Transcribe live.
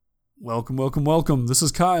Welcome, welcome, welcome. This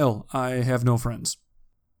is Kyle. I have no friends.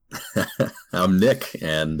 I'm Nick,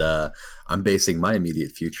 and I'm basing my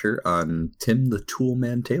immediate future on Tim the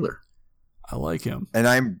Toolman Taylor. I like him. And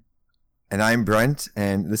I'm Brent,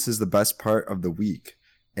 and this is the best part of the week.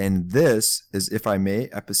 And this is, if I may,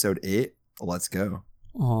 episode 8. Let's go.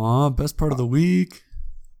 Aw, best part of the week.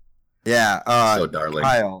 Yeah. So darling.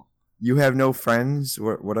 Kyle, you have no friends.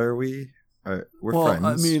 What are we? We're friends.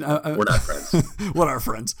 I mean, We're not friends. What are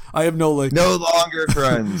friends? I have no no longer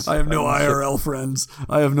friends. I have no IRL friends.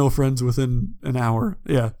 I have no friends within an hour.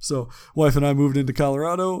 Yeah. So wife and I moved into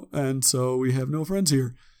Colorado, and so we have no friends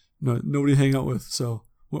here. Nobody to hang out with. So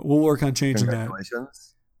we'll work on changing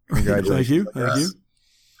Congratulations. that. Congratulations. Thank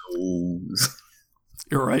you.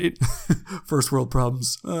 You're right. First world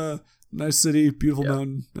problems. Nice city, beautiful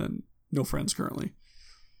mountain, and no friends currently.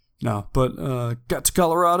 No, but got to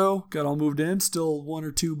Colorado, got all moved in. Still one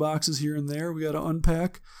or two boxes here and there we got to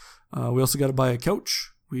unpack. We also got to buy a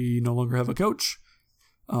couch. We no longer have a couch.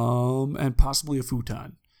 And possibly a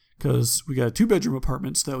futon. Because we got a 2-bedroom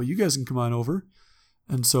apartment, so that way you guys can come on over.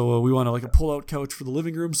 And so we want a pull-out couch for the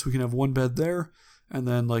living room so we can have one bed there. And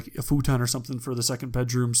then like a futon or something for the second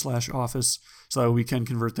bedroom / office. So that we can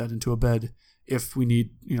convert that into a bed if we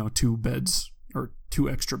need, 2 beds or 2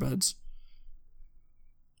 extra beds.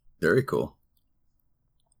 Very cool.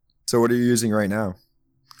 So what are you using right now?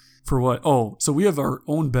 For what? Oh, so we have our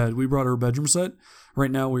own bed. We brought our bedroom set.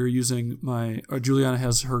 Right now we are using Juliana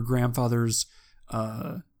has her grandfather's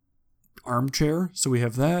armchair. So we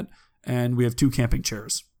have that. And we have 2 camping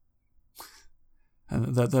chairs.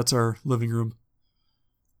 And that's our living room.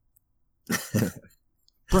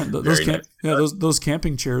 Brent, those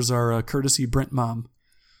camping chairs are courtesy Brent mom.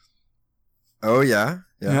 Oh, yeah?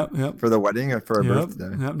 Yep. For the wedding or for a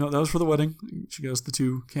birthday? Yep. No, that was for the wedding. She got us the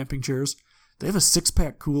 2 camping chairs. They have a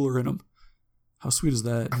 6-pack cooler in them. How sweet is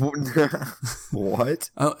that?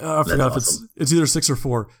 What? I forgot if it's either 6 or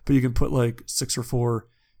 4, but you can put 6 or 4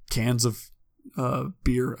 cans of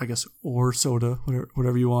beer, I guess, or soda,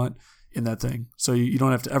 whatever you want, in that thing. So you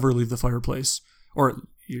don't have to ever leave the fireplace.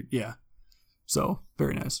 So,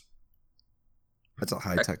 very nice. That's a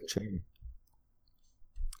high-tech chain.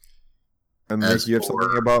 And Nick, you have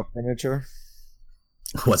something about furniture?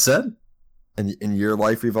 What's that? And your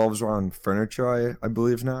life revolves around furniture, I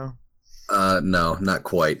believe now? No, not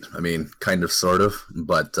quite. I mean, kind of, sort of,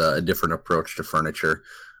 but a different approach to furniture.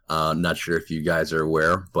 Not sure if you guys are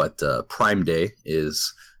aware, but Prime Day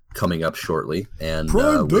is coming up shortly. And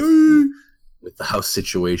Prime Day! With the house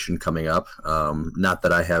situation coming up, not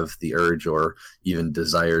that I have the urge or even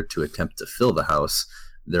desire to attempt to fill the house.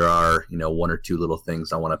 There are, 1 or 2 little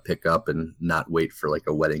things I want to pick up and not wait for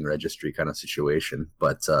a wedding registry kind of situation.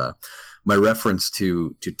 But my reference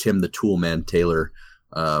to Tim the Toolman Taylor,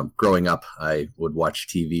 growing up, I would watch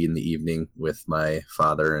TV in the evening with my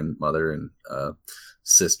father and mother and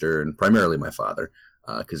sister, and primarily my father,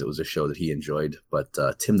 because it was a show that he enjoyed. But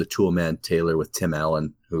Tim the Toolman Taylor with Tim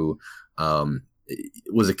Allen, who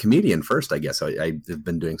was a comedian first, I guess. I've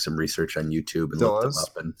been doing some research on YouTube and looked him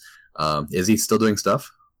up. And is he still doing stuff?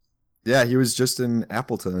 Yeah, he was just in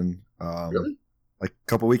Appleton. Really? A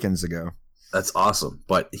couple weekends ago. That's awesome.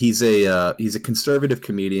 But he's a conservative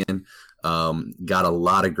comedian. Got a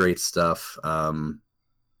lot of great stuff.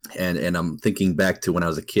 And I'm thinking back to when I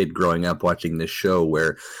was a kid growing up watching this show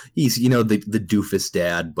where he's, the doofus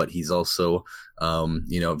dad, but he's also,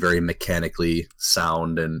 very mechanically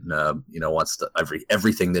sound and, wants to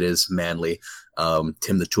everything that is manly.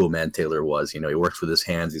 Tim the Toolman Taylor was, he works with his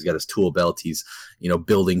hands. He's got his tool belt. He's,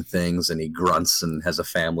 building things, and he grunts and has a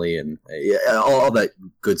family and all that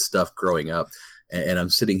good stuff growing up. And I'm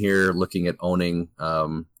sitting here looking at owning,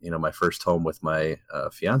 my first home with my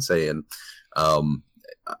fiance, and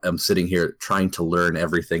I'm sitting here trying to learn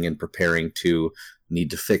everything and preparing to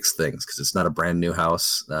need to fix things because it's not a brand new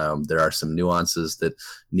house. There are some nuances that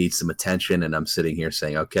need some attention, and I'm sitting here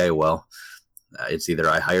saying, okay, well, it's either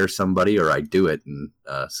I hire somebody or I do it. And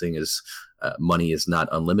seeing as money is not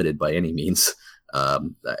unlimited by any means,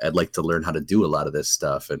 I'd like to learn how to do a lot of this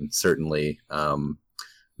stuff. And certainly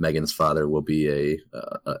Megan's father will be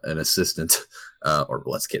an assistant. Or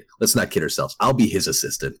let's not kid ourselves. I'll be his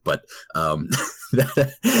assistant, but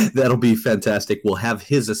that'll be fantastic. We'll have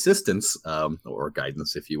his assistance or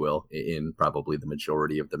guidance, if you will, in probably the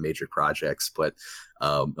majority of the major projects. But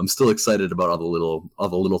I'm still excited about all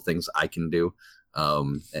the little things I can do.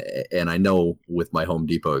 And I know with my Home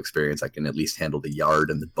Depot experience, I can at least handle the yard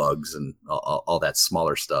and the bugs and all that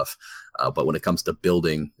smaller stuff. But when it comes to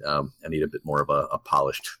building, I need a bit more of a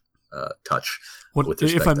polished touch.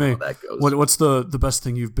 If I may, what's the best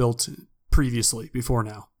thing you've built previously before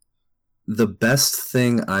now? The best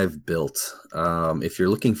thing I've built, if you're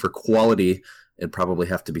looking for quality, it'd probably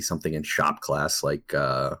have to be something in shop class, like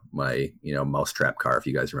my mousetrap car. If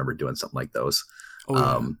you guys remember doing something like those,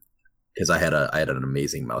 because I had an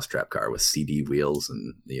amazing mousetrap car with CD wheels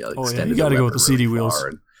and extended. You got to go with the CD wheels.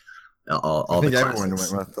 All I think the everyone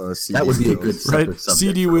classics. went with CD That would be a wheels. good separate Right? subject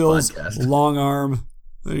CD for the wheels, podcast. long arm.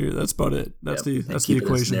 That's about it. That's Yep. the And keep it as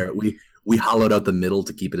equation. narrow. We hollowed out the middle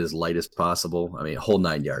to keep it as light as possible. I mean, whole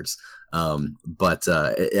 9 yards. But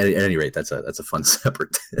at any rate, that's a fun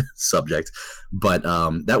separate subject. But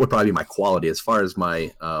that would probably be my quality as far as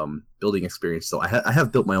my building experience. So I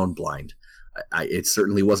have built my own blind. It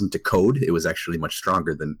certainly wasn't to code. It was actually much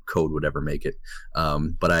stronger than code would ever make it.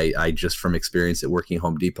 But I just from experience at working at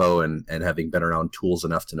Home Depot and having been around tools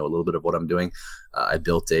enough to know a little bit of what I'm doing, I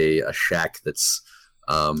built a shack that's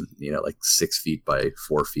like 6 feet by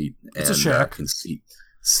 4 feet, It's and a shack. can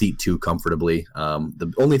seat two comfortably.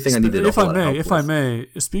 The only thing I needed, if I may,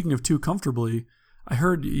 speaking of too comfortably, I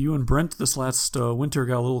heard you and Brent this last winter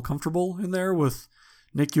got a little comfortable in there with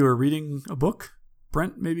Nick. You were reading a book.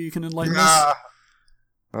 Brent, maybe you can enlighten us.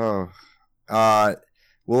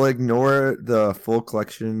 We'll ignore the full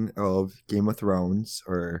collection of Game of Thrones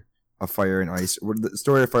or A Fire and Ice, or the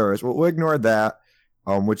story of Fire and Ice. We'll ignore that,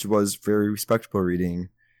 which was very respectable reading.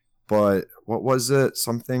 But what was it?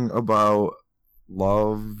 Something about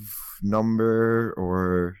love number,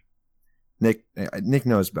 or Nick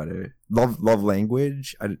knows better. Love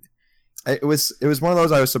language. It was one of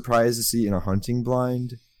those I was surprised to see in a hunting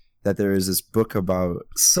blind, that there is this book about.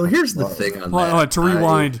 So here's the love. thing on Well, that. to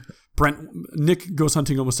rewind, Nick goes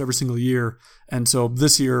hunting almost every single year, and so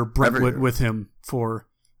this year Brent Every went year. with him for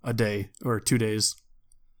a day or 2 days.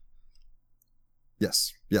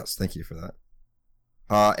 Yes, thank you for that.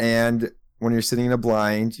 And when you're sitting in a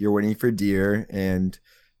blind, you're waiting for deer, and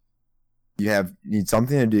you need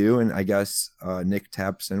something to do, and I guess Nick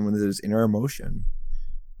taps in with his inner emotion,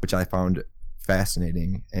 which I found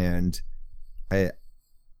fascinating, and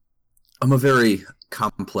I'm a very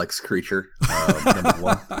complex creature. Number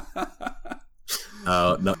one.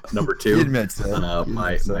 Number two. He admits it.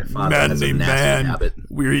 My father Man has a named nasty man. habit.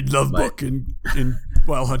 We read love My- book in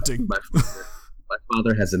while hunting. My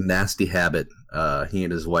father has a nasty habit. He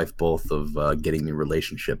and his wife both of getting me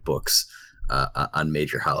relationship books on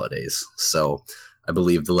major holidays. So I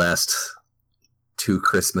believe the last 2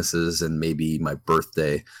 Christmases and maybe my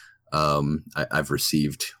birthday, I've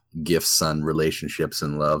received gifts on relationships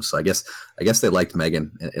and love. So I guess they liked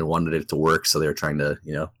Megan and wanted it to work. So they were trying to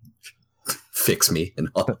fix me and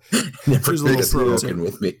all. Never Here's a little pro broken tip.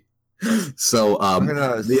 with me. So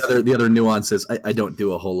the other nuance is I don't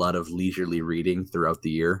do a whole lot of leisurely reading throughout the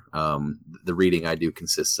year. The reading I do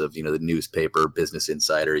consists of the newspaper, Business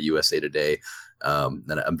Insider, USA Today,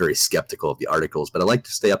 and I'm very skeptical of the articles, but I like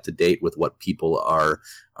to stay up to date with what people are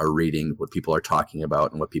reading, what people are talking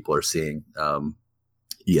about, and what people are seeing.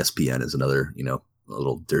 ESPN is another a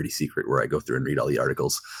little dirty secret where I go through and read all the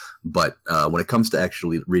articles. But when it comes to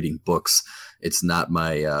actually reading books, it's not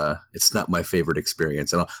my favorite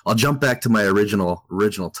experience. And I'll jump back to my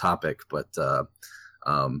original topic. But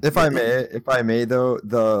if I may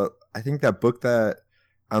though, I think that book that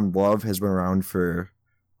on love has been around for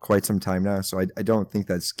quite some time now, so I don't think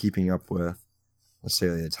that's keeping up with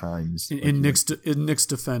necessarily the times. In Nick's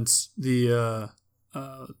defense, the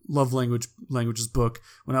love languages book,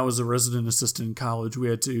 when I was a resident assistant in college, we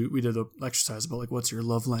did an exercise about like what's your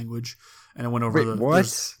love language, and I went over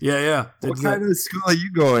what? Yeah. What kind of school are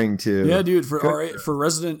you going to? Yeah, dude. For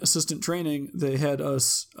resident assistant training, they had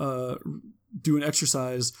us do an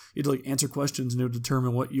exercise. You had to like answer questions, and it would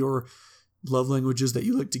determine what your love language is that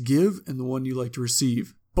you like to give, and the one you like to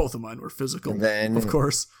receive. Both of mine were physical, And then- of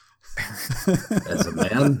course. as a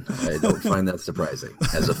man, I don't find that surprising.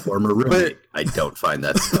 As a former roommate, I don't find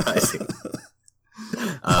that surprising.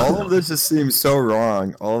 All of this just seems so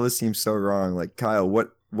wrong. All of this seems so wrong. Like, Kyle,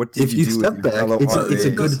 what did If you do step with your back, fellow it's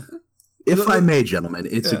a RAs? good. If I may, gentlemen,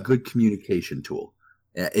 it's Yeah. a good communication tool.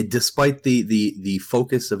 Despite the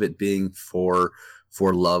focus of it being for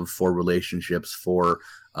love, for relationships, for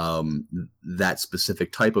that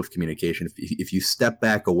specific type of communication, if you step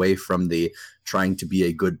back away from the trying to be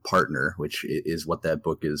a good partner, which is what that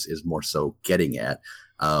book is more so getting at,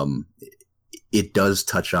 it does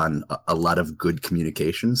touch on a lot of good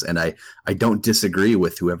communications, and I don't disagree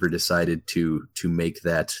with whoever decided to make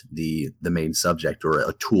that the main subject or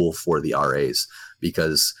a tool for the RAs,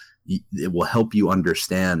 because it will help you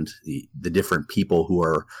understand the different people who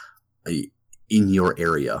are in your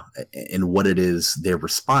area and what it is they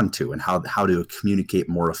respond to and how to communicate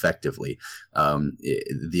more effectively.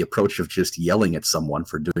 The approach of just yelling at someone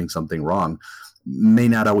for doing something wrong may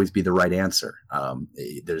not always be the right answer.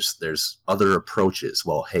 There's other approaches.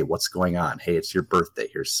 Well, hey, what's going on? Hey, it's your birthday.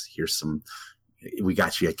 Here's some. We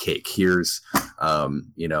got you a cake. Here's a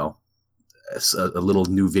little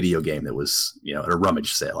new video game that was at a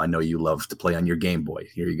rummage sale. I know you love to play on your Game Boy.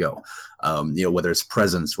 Here you go. Whether it's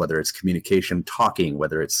presents, whether it's communication, talking,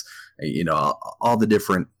 whether it's all the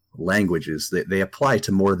different languages, they apply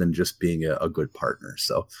to more than just being a good partner.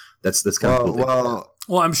 So that's kind of cool.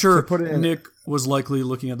 Well, I'm sure Nick was likely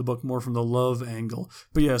looking at the book more from the love angle.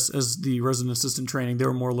 But yes, as the resident assistant training, they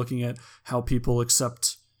were more looking at how people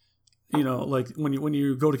accept, like when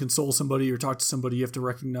you go to console somebody or talk to somebody, you have to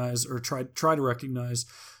recognize or try to recognize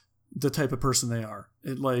the type of person they are.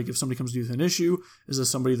 Like if somebody comes to you with an issue, is this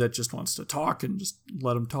somebody that just wants to talk and just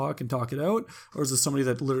let them talk and talk it out, or is this somebody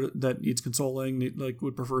that needs consoling, like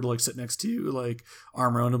would prefer to like sit next to you, like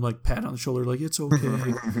arm around them, like pat on the shoulder, like it's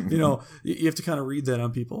okay. You have to kind of read that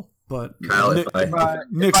on people. But Kyle,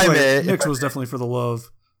 Nick's was definitely for the love.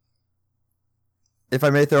 If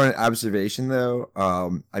I may throw an observation though,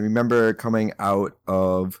 I remember coming out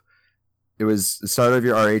of. It was the start of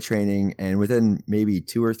your RA training, and within maybe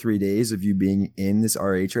 2 or 3 days of you being in this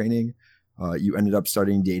RA training, you ended up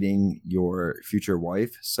starting dating your future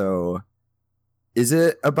wife. So is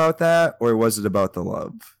it about that, or was it about the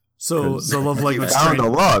love? So the love language you found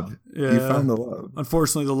training. the love. Yeah. You found the love.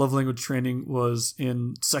 Unfortunately, the love language training was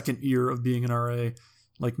in second year of being an RA,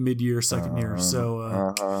 like mid-year, second year.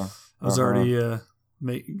 So I was already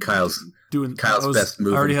Kyle's doing best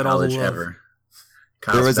move in college ever.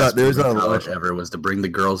 Kyle's best move in college ever was to bring the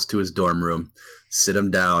girls to his dorm room, sit them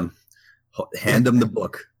down, hand them the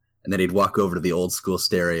book, and then he'd walk over to the old school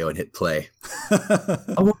stereo and hit play.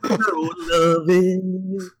 I want to know what love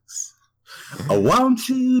is. I want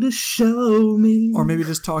you to show me. Or maybe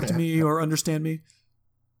just talk to me or understand me.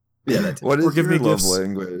 Yeah, that's what is or give your me love gifts.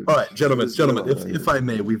 Language? All right, gentlemen, if I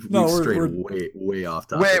may, we've strayed way off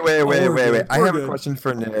topic. Wait. I have a question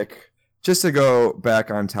for Nick. Just to go back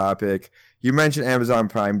on topic. You mentioned Amazon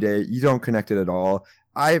Prime Day. You don't connect it at all.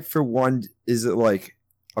 For one, is it like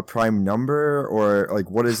a prime number, or like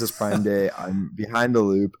what is this Prime Day? I'm behind the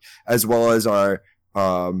loop, as well as our,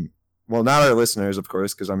 not our listeners, of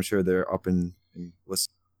course, because I'm sure they're up and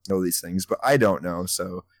know these things, but I don't know.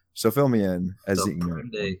 So fill me in as the Prime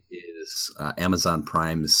Day is Amazon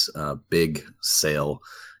Prime's big sale.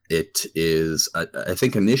 It is, I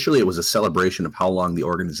think initially it was a celebration of how long the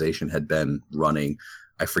organization had been running.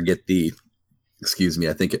 I forget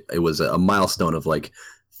I think it was a milestone of like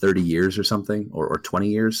 30 years or something, or 20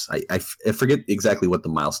 years. I forget exactly what the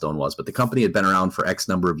milestone was, but the company had been around for X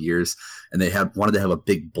number of years, and they wanted to have a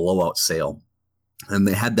big blowout sale. And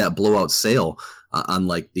they had that blowout sale on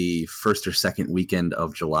like the first or second weekend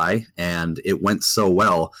of July, and it went so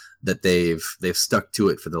well that they've stuck to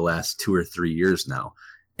it for the last 2 or 3 years now.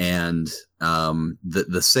 And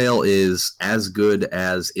the sale is as good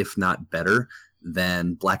as, if not better,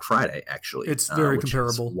 than Black Friday. Actually, it's very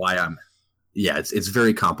comparable. It's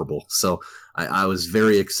very comparable. So I was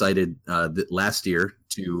very excited last year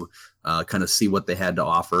to kind of see what they had to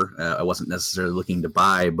offer. I wasn't necessarily looking to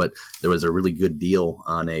buy, but there was a really good deal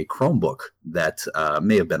on a Chromebook that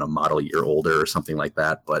may have been a model year older or something like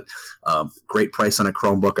that. But great price on a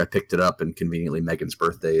Chromebook. I picked it up, and conveniently Megan's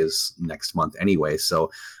birthday is next month anyway. So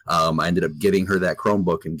I ended up getting her that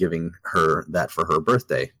Chromebook and giving her that for her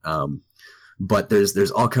birthday. But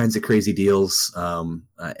there's all kinds of crazy deals,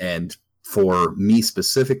 and for me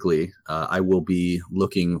specifically, I will be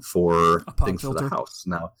looking for things for the house.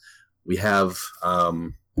 Now, we have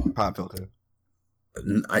pop filter.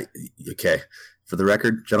 Okay, for the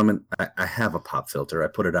record, gentlemen, I have a pop filter. I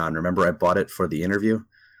put it on. Remember, I bought it for the interview.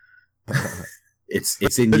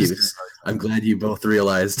 It's in use. I'm glad you both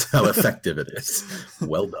realized how effective it is.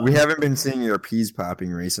 Well done. We haven't been seeing your peas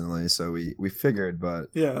popping recently, so we figured, but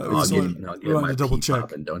yeah, I'll get my double pee check.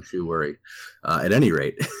 Popping, don't you worry. At any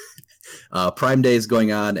rate, Prime Day is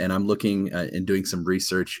going on, and I'm looking and doing some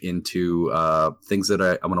research into things that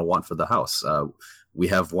I'm going to want for the house. We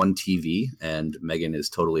have one TV, and Megan is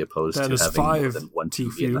totally opposed to having more than one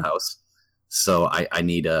TV in the house. So I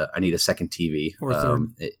need a second TV. Or a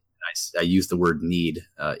third. I use the word need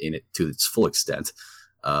in it to its full extent.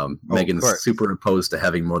 Megan's super opposed to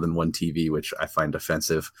having more than one TV, which I find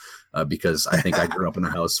offensive because I think I grew up in a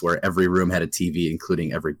house where every room had a TV,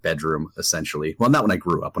 including every bedroom, essentially. Well, not when I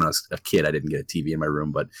grew up. When I was a kid, I didn't get a TV in my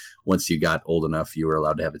room. But once you got old enough, you were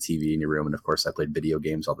allowed to have a TV in your room. And of course, I played video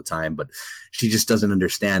games all the time. But she just doesn't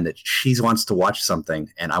understand that she wants to watch something,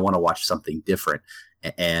 and I want to watch something different.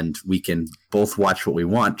 And we can both watch what we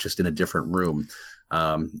want, just in a different room.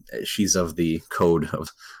 She's of the code of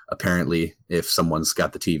apparently if someone's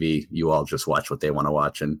got the TV, you all just watch what they want to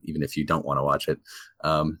watch, and even if you don't want to watch it,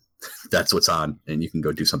 that's what's on, and you can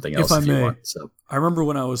go do something else if you want. So I remember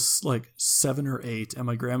when I was like 7 or 8 at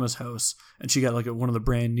my grandma's house, and she got like one of the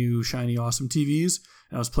brand new shiny awesome TVs,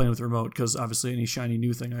 and I was playing with the remote because obviously any shiny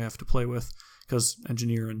new thing I have to play with because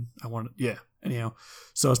engineer, and I wanted anyhow.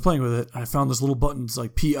 So I was playing with it, and I found this little button. It's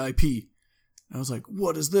like PIP. I was like,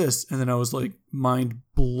 what is this? And then I was like mind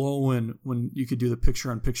blown when you could do the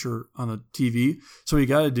picture-on-picture on the TV. So what you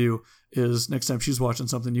got to do is next time she's watching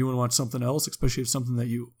something, you want to watch something else, especially if something that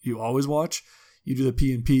you always watch, you do the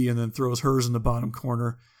P&P and then throws hers in the bottom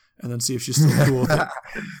corner and then see if she's still cool with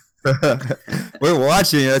it. We're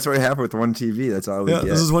watching. That's what happened with one TV. That's all we get.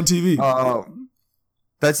 This is one TV.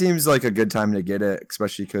 That seems like a good time to get it,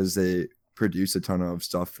 especially because they produce a ton of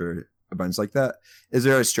stuff for events like that. Is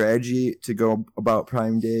there a strategy to go about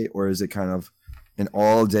Prime Day, or is it kind of an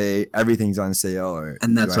all day, everything's on sale?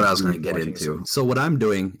 And that's what I was going to get into. So what I'm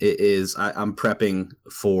doing is I'm prepping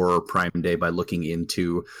for Prime Day by looking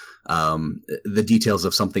into the details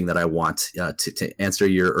of something that I want to answer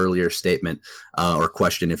your earlier statement or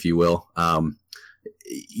question, if you will.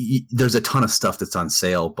 There's a ton of stuff that's on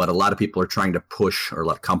sale, but a lot of people are trying to push, or a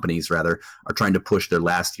lot of companies rather, are trying to push their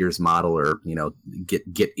last year's model, or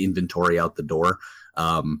get inventory out the door.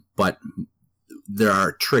 But there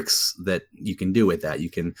are tricks that you can do with that. You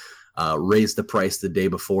can raise the price the day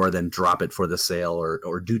before, then drop it for the sale,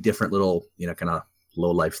 or do different little kind of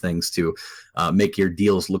low life things to make your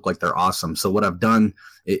deals look like they're awesome. So what I've done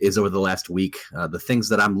is over the last week, the things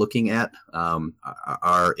that I'm looking at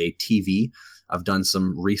are a TV. I've done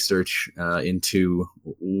some research into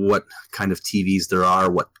what kind of TVs there are,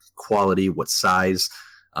 what quality, what size,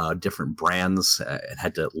 different brands, and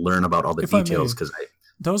had to learn about all the details because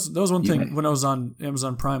that was one thing when I was on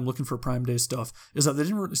Amazon Prime looking for Prime Day stuff, is that they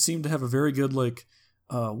didn't really seem to have a very good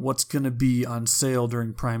what's going to be on sale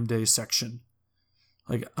during Prime Day section.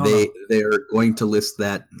 They are going to list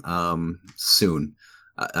that soon.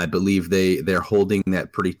 I believe they're holding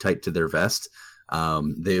that pretty tight to their vest.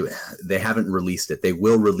 They haven't released it. They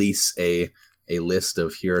will release a list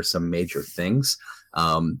of here are some major things.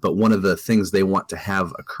 But one of the things they want to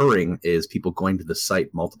have occurring is people going to the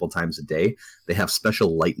site multiple times a day. They have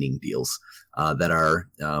special lightning deals that are,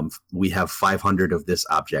 we have 500 of this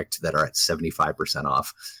object that are at 75%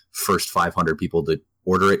 off. First 500 people to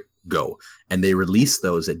order it, go. And they release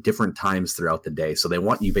those at different times throughout the day. So they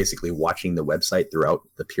want you basically watching the website throughout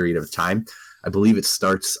the period of time. I believe it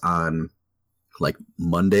starts on like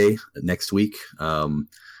Monday next week or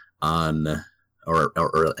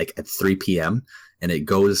like at 3 p.m. and it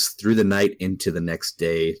goes through the night into the next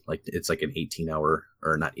day. Like it's like an 18-hour,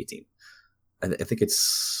 or not 18. I think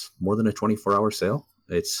it's more than a 24-hour sale.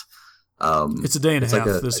 It's a day and a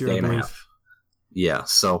half this year, I believe. Yeah.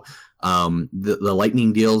 So the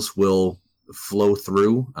lightning deals will flow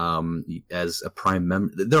through as a Prime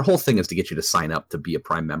member. Their whole thing is to get you to sign up to be a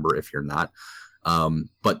Prime member if you're not.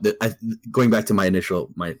 But going back to my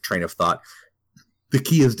train of thought, the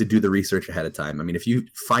key is to do the research ahead of time. I mean, if you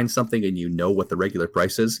find something and you know what the regular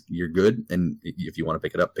price is, you're good. And if you want to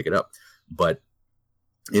pick it up. But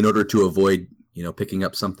in order to avoid, picking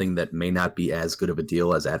up something that may not be as good of a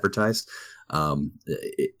deal as advertised,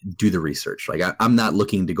 do the research. Like I'm not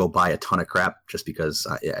looking to go buy a ton of crap just because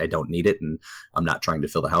I don't need it, and I'm not trying to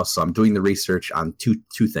fill the house. So I'm doing the research on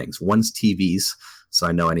two things. One's TVs. So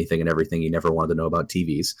I know anything and everything you never wanted to know about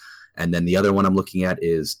TVs. And then the other one I'm looking at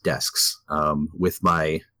is desks. With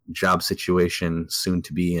my job situation soon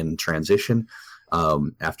to be in transition,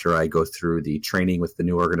 after I go through the training with the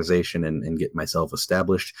new organization and get myself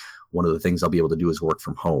established, one of the things I'll be able to do is work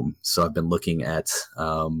from home. So I've been looking at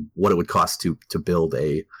what it would cost to build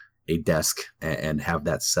a desk and have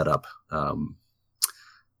that set up,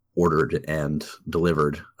 ordered and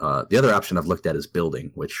delivered. The other option I've looked at is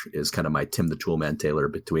building, which is kind of my Tim the Toolman Taylor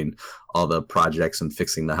between all the projects and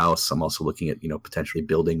fixing the house. I'm also looking at, potentially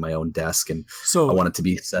building my own desk, and so I want it to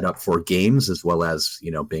be set up for games as well as,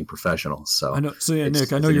 being professional. So I know. So yeah,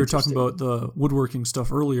 Nick, I know you were talking about the woodworking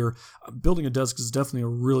stuff earlier. Building a desk is definitely a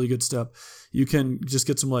really good step. You can just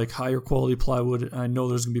get some higher quality plywood. I know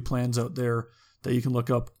there's going to be plans out there that you can look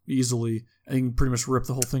up easily, and you can pretty much rip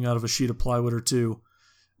the whole thing out of a sheet of plywood or two.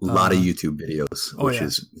 A lot of YouTube videos, which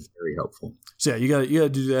is very helpful. So yeah, you gotta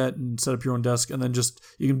do that and set up your own desk, and then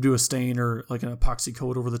you can do a stain or like an epoxy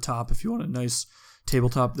coat over the top if you want a nice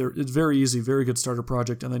tabletop. There, it's very easy, very good starter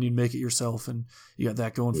project, and then you make it yourself, and you got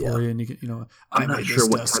that going for you. And you can, I'm not sure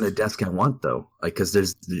what kind of desk I want though, because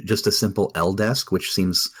there's just a simple L desk, which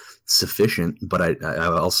seems sufficient, but I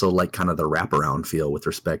also like kind of the wraparound feel with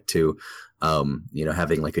respect to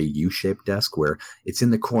having like a U-shaped desk where it's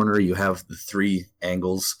in the corner. You have the 3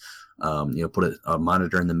 angles. Put a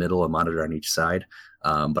monitor in the middle, a monitor on each side.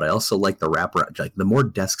 But I also like the wraparound. Like the more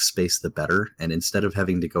desk space, the better. And instead of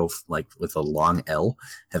having to go like with a long L,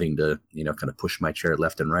 having to kind of push my chair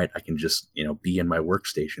left and right, I can just be in my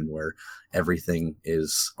workstation where everything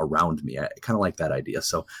is around me. I kind of like that idea.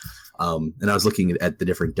 So, and I was looking at the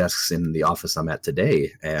different desks in the office I'm at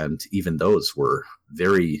today, and even those were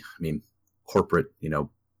very, corporate.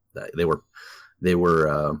 They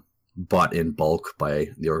were bought in bulk by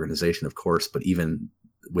the organization, of course, but even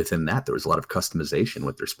within that, there was a lot of customization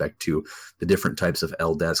with respect to the different types of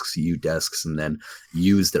L desks, U desks, and then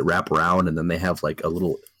U's that wrap around, and then they have like a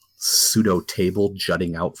little pseudo table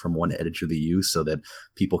jutting out from one edge of the U so that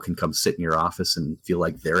people can come sit in your office and feel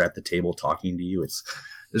like they're at the table talking to you.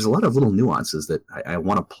 There's a lot of little nuances that I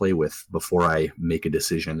want to play with before I make a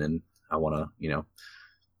decision, and I want to,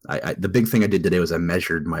 the big thing I did today was I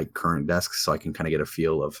measured my current desk so I can kind of get a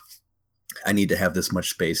feel of, I need to have this much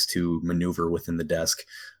space to maneuver within the desk.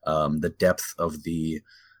 The depth of the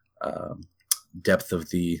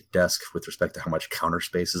desk with respect to how much counter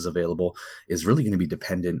space is available is really going to be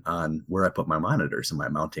dependent on where I put my monitors. Am I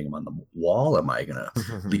mounting them on the wall? Am I going to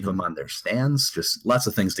leave them on their stands? Just lots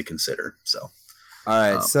of things to consider. So,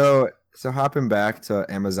 all right. So hopping back to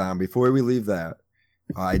Amazon, before we leave that,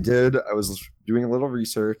 I was doing a little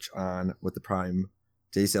research on what the Prime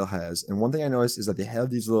Day Sale has, and one thing I noticed is that they have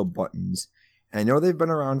these little buttons. And I know they've been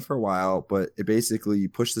around for a while, but it basically, you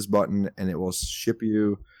push this button and it will ship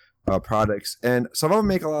you products, and some of them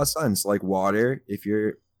make a lot of sense, like water. If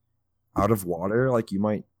you're out of water, like you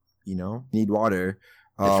might need water.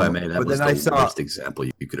 If I may, that was the worst example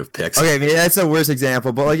you could have picked. Okay, that's the worst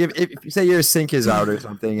example, but like if you say your sink is out or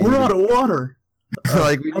something, we're out of water.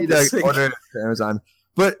 Like we need to order Amazon.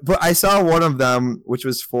 But I saw one of them, which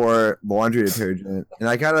was for laundry detergent, and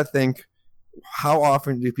I gotta think, how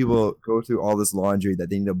often do people go through all this laundry that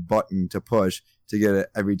they need a button to push to get it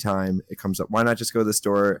every time it comes up? Why not just go to the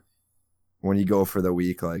store when you go for the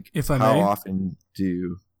week? Like, if I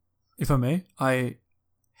may, I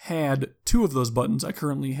had 2 of those buttons. I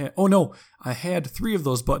currently have. Oh no, I had 3 of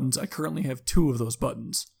those buttons. I currently have 2 of those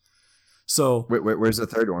buttons. So wait, where's the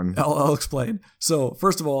third one? I'll explain. So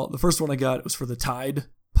first of all, the first one I got was for the Tide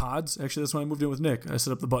Pods. Actually, that's when I moved in with Nick. I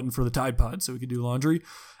set up the button for the Tide Pods so we could do laundry.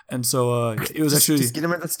 And so it was just get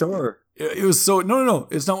them at the store. It was so no.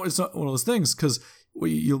 It's not one of those things, because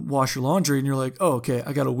you wash your laundry and you're like, oh, okay,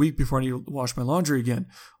 I got a week before I need to wash my laundry again.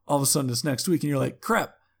 All of a sudden it's next week and you're like,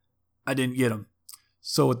 crap, I didn't get them.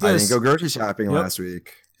 So with this, I didn't go grocery shopping last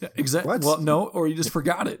week. Yeah, exactly. Well, no, or you just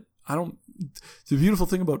forgot it. The beautiful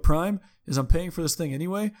thing about Prime is I'm paying for this thing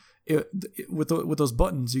anyway. With those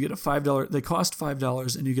buttons, you get a $5. They cost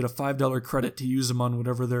 $5, and you get a $5 credit to use them on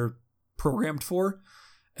whatever they're programmed for,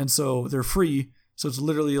 and so they're free. So it's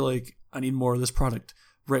literally like, I need more of this product.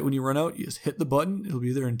 Right when you run out, you just hit the button. It'll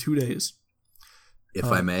be there in 2 days. If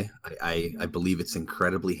I may, I believe it's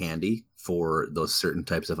incredibly handy for those certain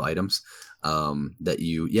types of items that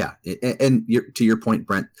to your point,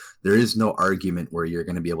 Brent, there is no argument where you're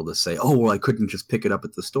going to be able to say, oh, well, I couldn't just pick it up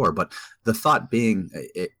at the store. But the thought being,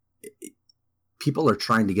 people are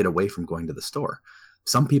trying to get away from going to the store.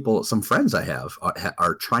 Some friends I have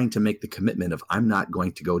are trying to make the commitment of, I'm not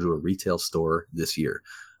going to go to a retail store this year.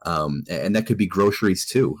 And that could be groceries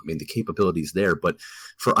too. I mean, the capability's there, but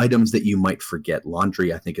for items that you might forget,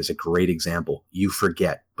 laundry, I think, is a great example. You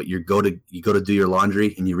forget, but you go to do your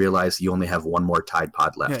laundry and you realize you only have one more Tide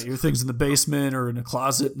Pod left. Yeah, your thing's in the basement or in a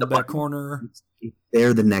closet in the back corner.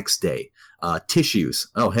 There the next day. Tissues.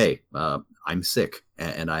 Oh, hey, I'm sick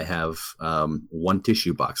and I have one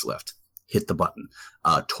tissue box left. Hit the button.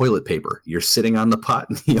 Toilet paper. You're sitting on the pot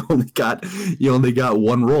and you only got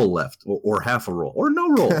one roll left, or half a roll, or no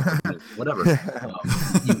roll, whatever.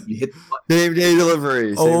 You hit the button. Same day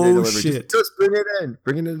delivery. Shit! Just bring it in.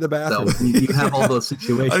 Bring it into the bathroom. So you have all those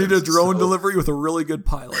situations. I need a drone delivery with a really good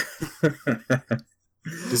pilot.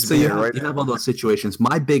 So you have all those situations.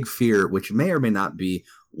 My big fear, which may or may not be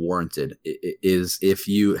warranted, is if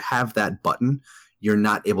you have that button, you're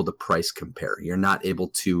not able to price compare. You're not able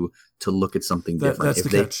to look at something different. That's the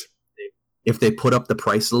catch. If they put up the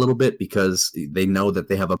price a little bit because they know that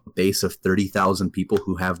they have a base of 30,000 people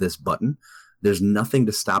who have this button, there's nothing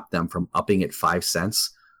to stop them from upping it 5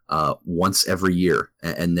 cents once every year.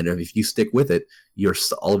 And then if you stick with it, you're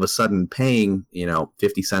all of a sudden paying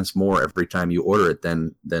 50 cents more every time you order it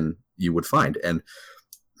than you would find. And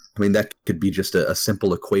I mean, that could be just a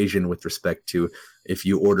simple equation with respect to If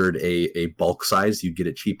you ordered a bulk size, you'd get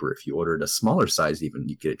it cheaper. If you ordered a smaller size, even,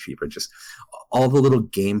 you get it cheaper. Just all the little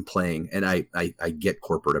game playing. And I get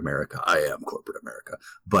corporate America. I am corporate America.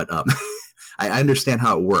 But I understand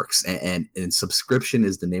how it works. And subscription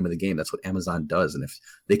is the name of the game. That's what Amazon does. And if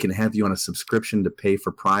they can have you on a subscription to pay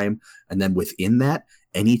for Prime, and then within that,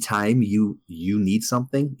 anytime you need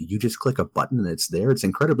something, you just click a button and it's there. It's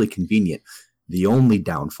incredibly convenient. The only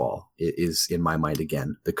downfall is, in my mind,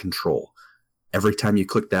 again, the control. Every time you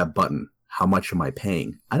click that button, how much am I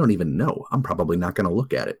paying? I don't even know. I'm probably not going to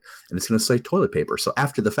look at it. And it's going to say toilet paper. So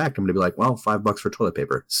after the fact, I'm going to be like, well, $5 for toilet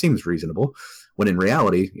paper seems reasonable. When in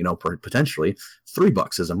reality, potentially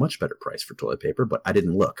 $3 is a much better price for toilet paper, but I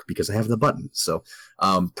didn't look because I have the button. So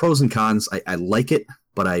pros and cons, I like it,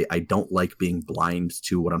 but I don't like being blind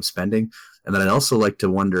to what I'm spending. And then I'd also like to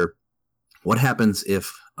wonder what happens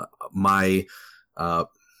if I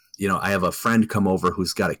have a friend come over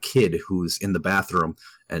who's got a kid who's in the bathroom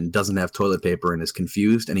and doesn't have toilet paper and is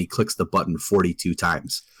confused, and he clicks the button 42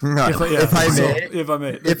 times. If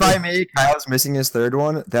I may, Kyle's missing his third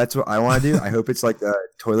one. That's what I want to do. I hope it's like a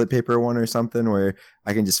toilet paper one or something where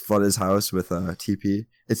I can just flood his house with a TP.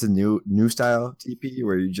 It's a new style TP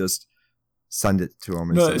where you just send it to him.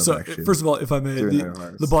 No, so first of all, if I may,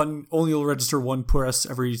 the button only will register one press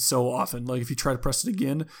every so often. Like if you try to press it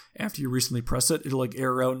again after you recently press it, it'll like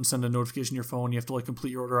error out and send a notification to your phone. You have to like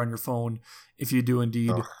complete your order on your phone if you do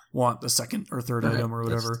indeed want the second or third item or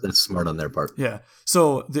whatever. That's smart on their part. Yeah.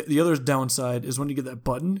 So the other downside is when you get that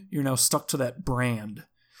button, you're now stuck to that brand.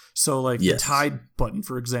 So like the Tide button,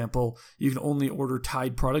 for example, you can only order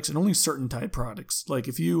Tide products and only certain Tide products. Like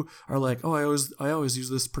if you are like, oh, I always use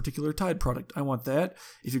this particular Tide product, I want that.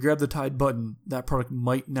 If you grab the Tide button, that product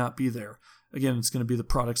might not be there. Again, it's going to be the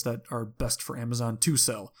products that are best for Amazon to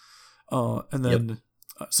sell. And then,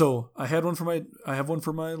 so I have one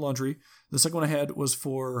for my laundry. The second one I had was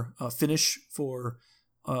for Finish for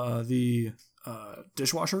the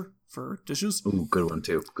dishwasher for dishes. Ooh, good one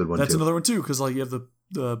too. That's another one too, because like you have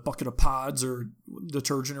the bucket of pods or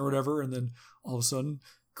detergent or whatever, and then all of a sudden,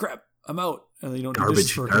 crap, I'm out, and then you don't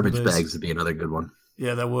garbage bags would be another good one.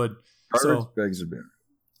 Yeah, that would. Garbage bags would be.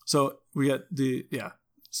 So we got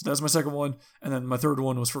So that's my second one, and then my third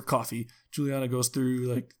one was for coffee. Juliana goes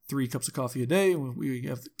through like 3 cups of coffee a day. We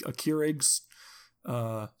have a Keurigs.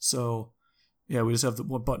 So yeah, we just have the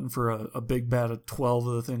one button for a big bat of 12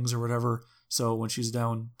 of the things or whatever. So when she's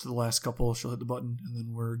down to the last couple, she'll hit the button, and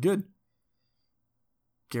then we're good.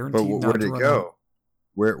 Guaranteed. But where did it go?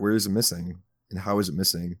 Where is it missing, and how is it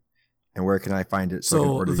missing, and where can I find it?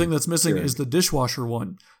 So the thing that's missing is the dishwasher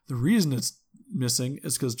one. The reason it's missing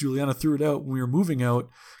is because Juliana threw it out when we were moving out,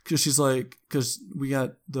 because we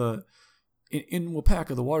got in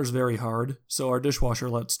Wapaka, the water's very hard, so our dishwasher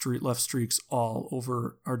left streaks all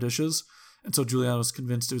over our dishes, and so Juliana was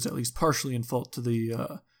convinced it was at least partially in fault to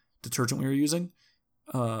the detergent we were using.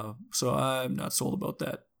 So I'm not sold about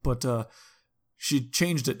that, but she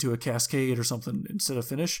changed it to a Cascade or something instead of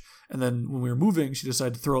Finish. And then when we were moving, she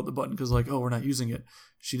decided to throw out the button because like, oh, we're not using it.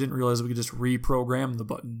 She didn't realize we could just reprogram the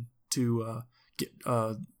button to get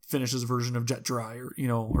Finish's version of Jet Dry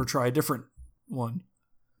or try a different one.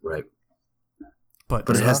 Right. But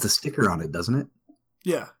it has the sticker on it, doesn't it?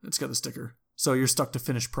 Yeah, it's got the sticker. So you're stuck to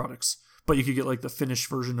Finish products. But you could get like the Finish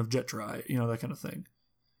version of Jet Dry, that kind of thing.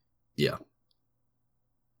 Yeah.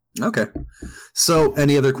 Okay. So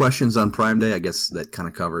any other questions on Prime Day? I guess that kind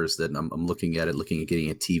of covers that. I'm looking at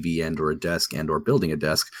getting a TV and or a desk and or building a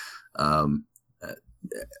desk.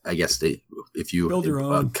 I guess if you build your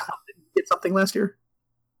own. Kyle, did you get something last year?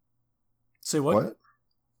 Say what?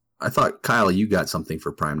 I thought, Kyle, you got something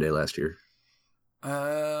for Prime Day last year.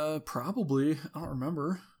 Probably. I don't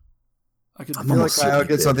remember. I feel like Kyle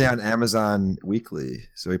gets something on Amazon weekly,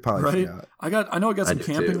 so he probably forgot. I know I got some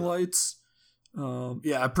camping lights.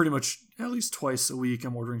 I pretty much at least twice a week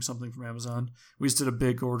I'm ordering something from Amazon. We just did a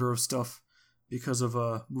big order of stuff because of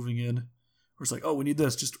moving in. Where it's like, oh, we need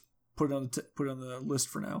this. Just put it on the list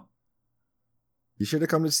for now. You should have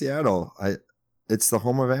come to Seattle. It's the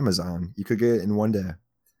home of Amazon. You could get it in one day.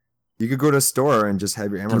 You could go to a store and just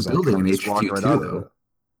have your Amazon. They're building an HQ too, though.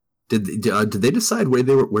 Did they decide where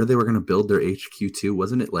they were going to build their HQ to?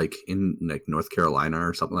 Wasn't it like in like North Carolina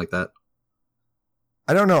or something like that?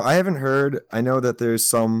 I don't know. I haven't heard. I know that there's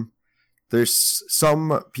some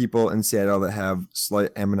people in Seattle that have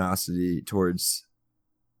slight animosity towards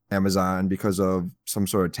Amazon because of some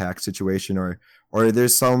sort of tax situation, or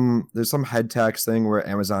there's some head tax thing where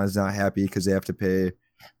Amazon is not happy because they have to pay a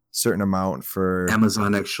certain amount for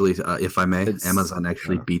Amazon. Actually, if I may, Amazon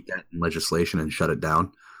actually beat that in legislation and shut it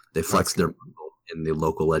down. They flexed their in the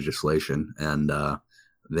local legislation, and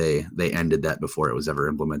they ended that before it was ever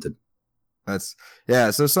implemented.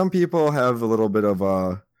 So some people have a little bit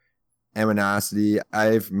of animosity.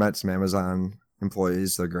 I've met some Amazon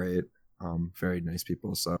employees. They're great. Very nice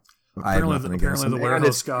people. So I have nothing against them. The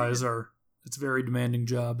warehouse guys it's a very demanding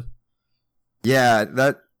job. Yeah,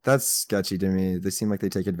 that's sketchy to me. They seem like they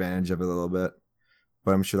take advantage of it a little bit,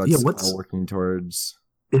 but I'm sure that's all working towards.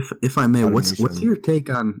 If I may, what's your take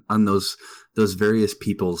on those various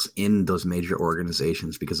peoples in those major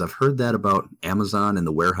organizations? Because I've heard that about Amazon and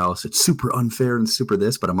the warehouse. It's super unfair and super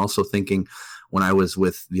this, but I'm also thinking when I was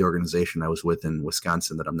with the organization I was with in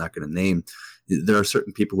Wisconsin that I'm not going to name, there are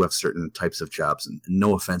certain people who have certain types of jobs, and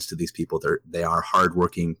no offense to these people, they are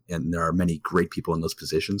hardworking, and there are many great people in those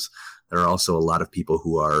positions. There are also a lot of people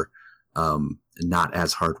who are not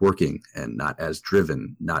as hardworking and not as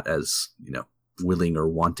driven, not as willing or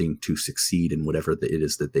wanting to succeed in whatever it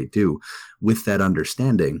is that they do. With that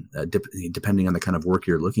understanding, depending on the kind of work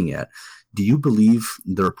you're looking at, do you believe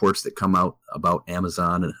the reports that come out about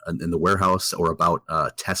Amazon and the warehouse, or about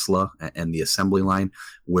Tesla and the assembly line,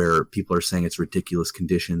 where people are saying it's ridiculous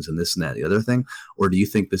conditions and this and that, the other thing? Or do you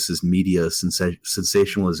think this is media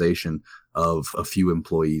sensationalization of a few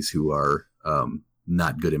employees who are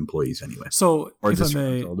not good employees anyway? So, if I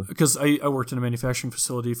may, because I worked in a manufacturing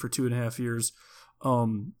facility for 2.5 years,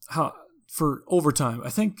 for overtime, I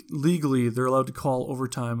think legally they're allowed to call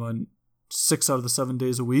overtime on 6 out of the 7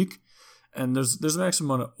 days a week, and there's a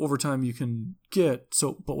maximum amount of overtime you can get.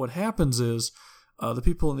 So, but what happens is the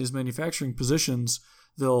people in these manufacturing positions,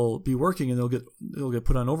 they'll be working and they'll get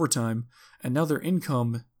put on overtime, and now their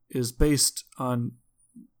income is based on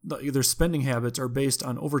their spending habits are based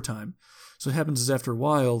on overtime. So what happens is after a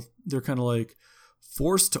while, they're kind of like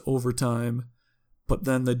forced to overtime, but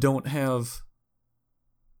then they don't have,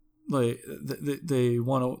 like, they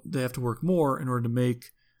have to work more in order to make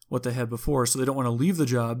what they had before. So they don't want to leave the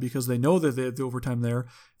job because they know that they have the overtime there.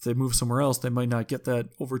 If they move somewhere else, they might not get that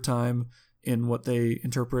overtime in what they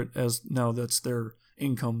interpret as now that's their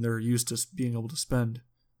income they're used to being able to spend.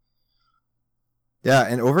 Yeah,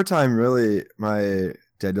 and overtime, really, my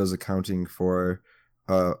dad does accounting for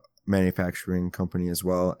manufacturing company as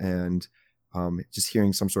well, and just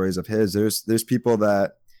hearing some stories of his, there's people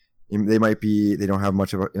that they don't have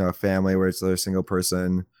much of a family, where it's a single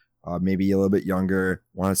person, maybe a little bit younger,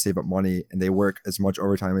 want to save up money, and they work as much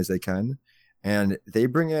overtime as they can, and they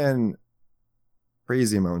bring in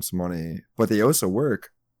crazy amounts of money, but they also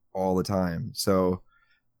work all the time. So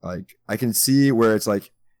like I can see where it's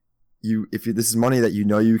like this is money that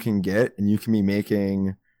you can get, and you can be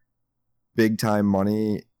making big time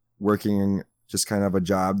money working just kind of a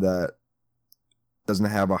job that doesn't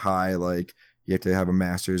have a high, like you have to have a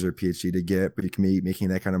master's or PhD to get, but you can be making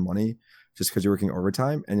that kind of money just because you're working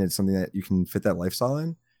overtime, and it's something that you can fit that lifestyle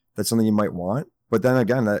in. That's something you might want. But then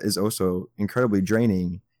again, that is also incredibly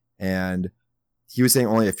draining. And he was saying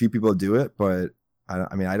only a few people do it, but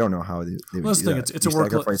I don't know how they well, do that. It's a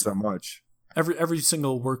sacrifice so much. Every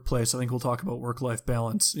single workplace, I think we'll talk about work-life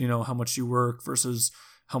balance, how much you work versus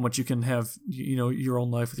how much you can have, your own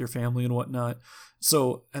life with your family and whatnot.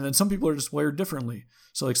 So, and then some people are just wired differently.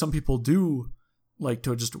 So like some people do like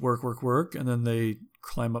to just work, and then they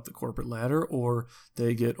climb up the corporate ladder, or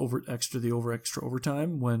they get extra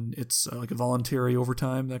overtime when it's like a voluntary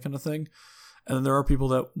overtime, that kind of thing. And then there are people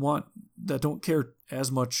that don't care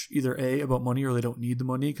as much either about money, or they don't need the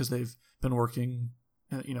money because they've been working,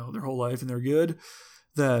 their whole life and they're good,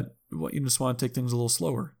 that you just want to take things a little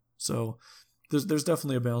slower. So there's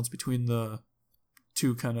definitely a balance between the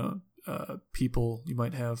two kind of people you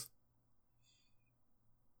might have.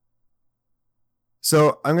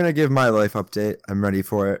 So I'm going to give my life update. I'm ready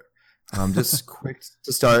for it. Just quick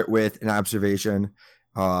to start with an observation.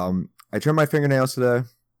 I trimmed my fingernails today. A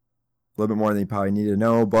little bit more than you probably need to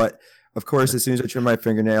know, but of course, as soon as I trim my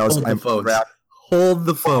fingernails, Hold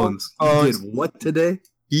the phones. You did what today?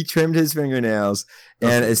 He trimmed his fingernails,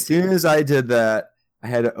 and as soon as I did that, I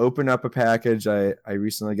had to open up a package. I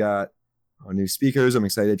recently got new speakers. I'm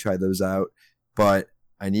excited to try those out, but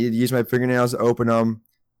I needed to use my fingernails to open them.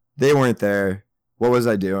 They weren't there. What was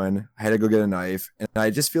I doing? I had to go get a knife, and I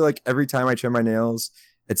just feel like every time I trim my nails,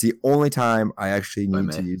 it's the only time I actually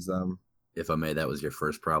need to use them. If I may, that was your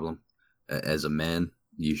first problem. As a man,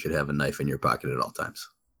 you should have a knife in your pocket at all times.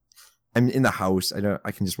 I'm in the house.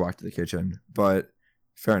 I can just walk to the kitchen, but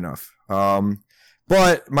fair enough.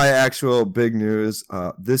 But my actual big news,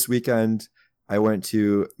 this weekend, I went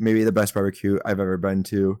to maybe the best barbecue I've ever been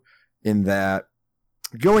to, in that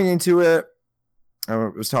going into it, I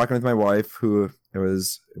was talking with my wife, who it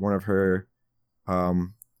was one of her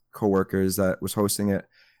coworkers that was hosting it.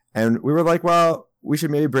 And we were like, well, we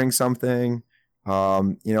should maybe bring something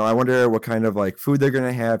I wonder what kind of like food they're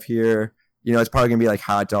gonna have here. It's probably gonna be like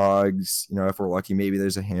hot dogs. If we're lucky, maybe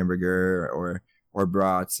there's a hamburger or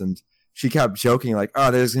brats. And she kept joking like,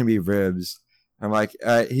 "Oh, there's gonna be ribs." I'm like,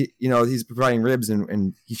 he's providing ribs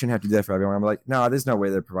and he shouldn't have to do that for everyone. I'm like, no, there's no way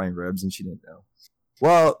they're providing ribs, and she didn't know.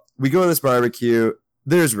 Well, we go to this barbecue.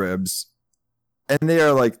 There's ribs, and they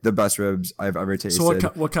are like the best ribs I've ever tasted. So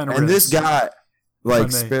what kind of and ribs? this got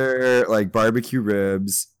like spare like barbecue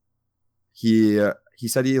ribs. He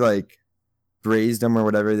said he like braised them or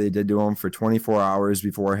whatever they did to him for 24 hours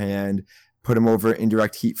beforehand, put them over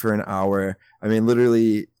indirect heat for an hour. I mean,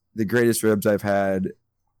 literally the greatest ribs I've had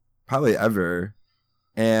probably ever.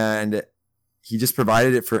 And he just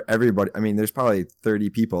provided it for everybody. I mean, there's probably 30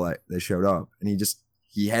 people that showed up, and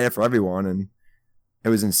he had it for everyone, and it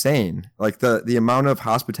was insane. Like the amount of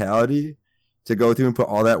hospitality to go through and put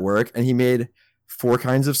all that work. And he made 4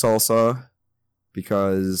 kinds of salsa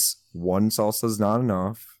because one salsa is not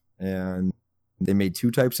enough, and they made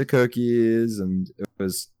 2 types of cookies, and it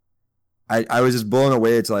was I was just blown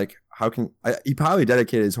away. It's like, he probably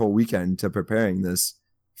dedicated his whole weekend to preparing this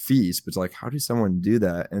feast, but it's like, how does someone do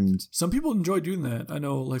that? And some people enjoy doing that. I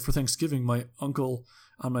know, like for Thanksgiving, my uncle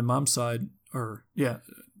on my mom's side,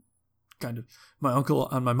 kind of my uncle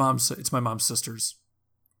on my mom's side, it's my mom's sister's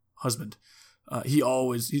husband. He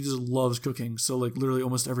just loves cooking. So like literally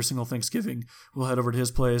almost every single Thanksgiving, we'll head over to his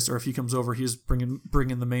place, or if he comes over, he's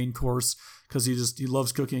bringing the main course because he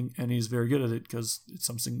loves cooking and he's very good at it because it's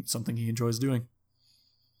something he enjoys doing.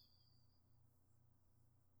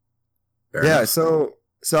 Yeah. So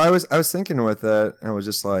I was thinking with it, and I was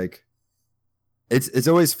just like, it's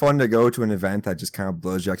always fun to go to an event that just kind of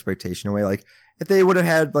blows your expectation away. Like if they would have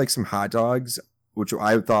had like some hot dogs, which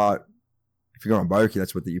I thought, if you're going on barbecue,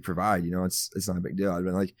 that's what you provide. It's not a big deal. I'd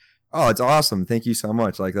been like, oh, it's awesome. Thank you so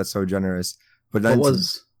much. Like, that's so generous. But then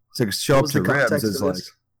to show up to ribs is like,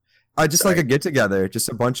 just like a get together, just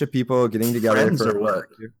a bunch of people getting together. Friends or what?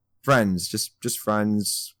 Friends, just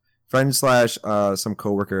friends / some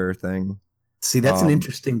coworker thing. See, that's an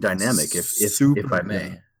interesting dynamic, if I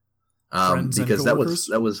may. Because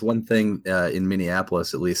that was one thing in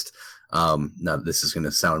Minneapolis, at least. Now this is going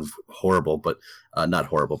to sound horrible, but not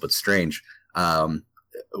horrible, but strange.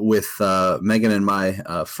 With Megan and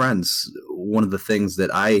my friends, one of the things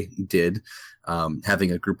that I did,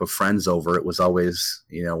 having a group of friends over, it was always,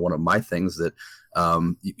 one of my things that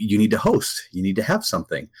you need to host, you need to have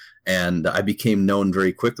something. And I became known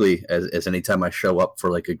very quickly as anytime I show up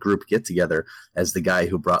for like a group get together as the guy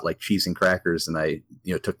who brought like cheese and crackers, and I,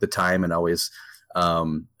 took the time and always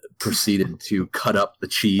proceeded to cut up the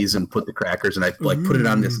cheese and put the crackers, and I like put it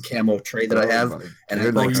on this camo tray that I have, and I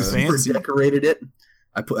like super decorated it.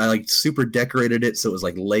 I super decorated it so it was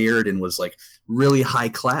like layered and was like really high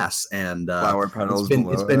class. And flower petals.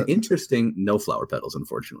 It's been interesting. No flower petals,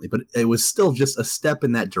 unfortunately, but it was still just a step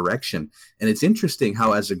in that direction. And it's interesting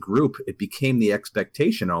how, as a group, it became the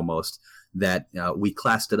expectation almost that we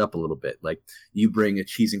classed it up a little bit. Like, you bring a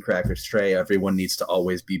cheese and crackers tray, everyone needs to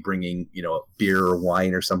always be bringing, beer or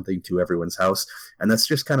wine or something to everyone's house. And that's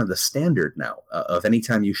just kind of the standard now of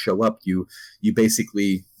anytime you show up, you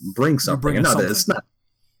basically bring something.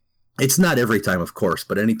 It's not every time, of course,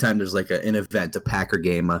 but anytime there's like an event, a Packer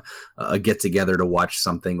game, a get together to watch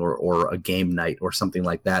something, or a game night or something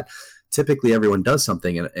like that, typically everyone does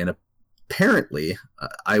something. And apparently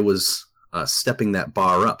I was stepping that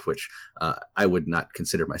bar up, which I would not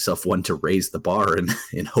consider myself one to raise the bar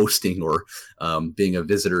in hosting or being a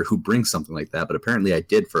visitor who brings something like that. But apparently I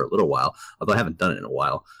did for a little while, although I haven't done it in a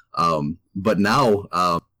while. But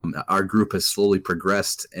now our group has slowly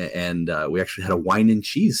progressed, and we actually had a wine and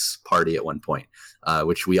cheese party at one point,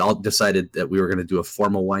 which we all decided that we were going to do a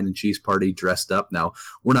formal wine and cheese party dressed up. Now,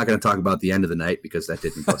 we're not going to talk about the end of the night because that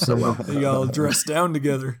didn't go so well. You all dressed down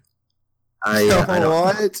together.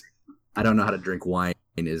 I don't know how to drink wine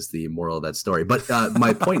is the moral of that story. But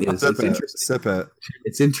my point is,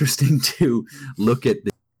 it's interesting to look at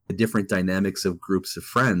the different dynamics of groups of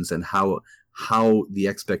friends and how the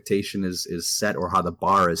expectation is set, or how the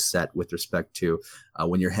bar is set with respect to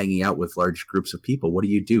when you're hanging out with large groups of people. What do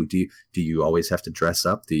you do? Do you always have to dress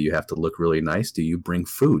up? Do you have to look really nice? Do you bring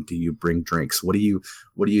food? Do you bring drinks? What do you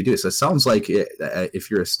do? So it sounds like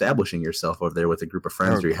if you're establishing yourself over there with a group of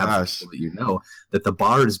friends, or you have people that the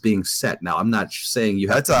bar is being set. Now, I'm not saying you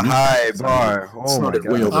have to. That's a high bar. Oh my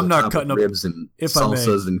God. I'm not cutting up ribs and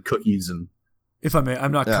salsas and cookies and. If I may,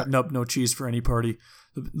 I'm not cutting up no cheese for any party.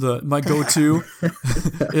 My go-to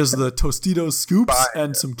is the Tostitos scoops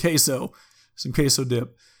and some queso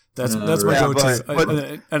dip. That's my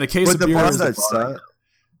go-to. And a case of beer.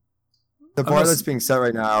 The the bar that's being set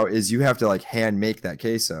right now is you have to like hand make that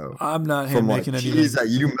queso. I'm not hand making like, anything. Cheese that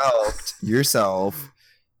you milked yourself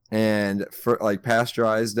and for like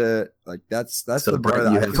pasteurized it. Like that's So the bar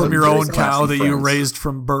that I from your own cow that you raised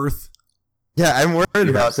from birth. Yeah, I'm worried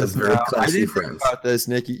about some this. very Now. I classy didn't think friends. about this,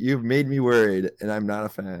 Nick. You've made me worried, and I'm not a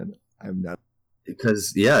fan. I'm not.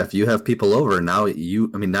 Because if you have people over now, you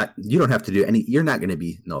don't have to do any. You're not going to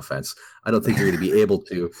be. No offense. I don't think you're going to be able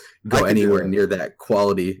to go anywhere near that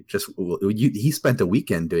quality. He spent a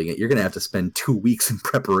weekend doing it. You're going to have to spend 2 weeks in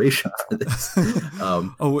preparation for this.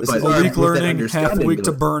 A week learning, half a week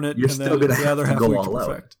to burn it, you're and still then going to the other half go week to all out.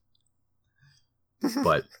 perfect.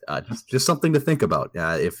 But just something to think about.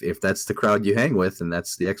 If that's the crowd you hang with and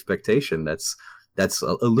that's the expectation, that's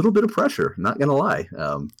a little bit of pressure. Not gonna lie.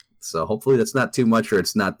 So hopefully that's not too much, or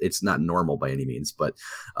it's not normal by any means. But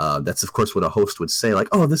that's of course what a host would say, like,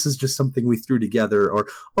 "Oh, this is just something we threw together," or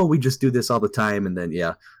 "Oh, we just do this all the time." And then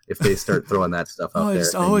if they start throwing that stuff out I there,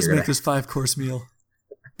 just always make this 5-course meal.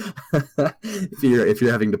 if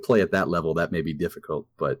you're having to play at that level, that may be difficult.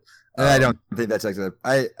 But I don't think that's actually.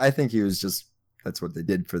 I think he was just. That's what they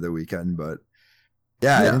did for the weekend, but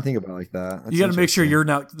I didn't think about it like that. That's you got to make sure you're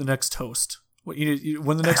not the next host. When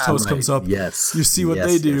the next host comes up, you see what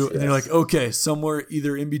they do, and you're like, okay, somewhere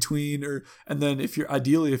either in between, and then if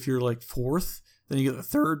you're like fourth, then you get the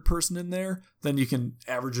third person in there, then you can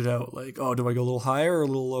average it out. Like, oh, do I go a little higher or a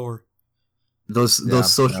little lower?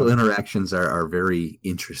 Those social interactions are very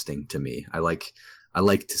interesting to me. I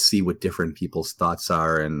like to see what different people's thoughts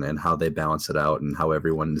are and how they balance it out, and how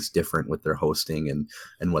everyone is different with their hosting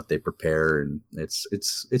and what they prepare. And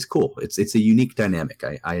it's cool. It's a unique dynamic.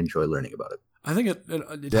 I enjoy learning about it. I think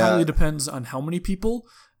it highly depends on how many people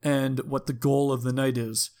and what the goal of the night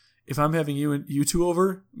is. If I'm having you two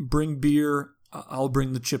over, bring beer. I'll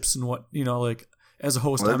bring the chips and what, like as a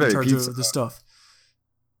host, I'm in charge of the stuff.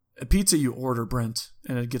 A pizza you order, Brent,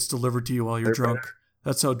 and it gets delivered to you while you're drunk. Better.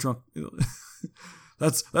 That's how drunk.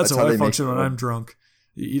 That's how I function when I'm drunk.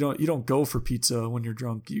 You don't go for pizza when you're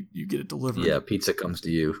drunk. You get it delivered. Yeah, pizza comes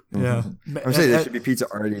to you. Yeah, I'm saying there should be pizza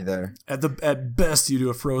already there. At best, you do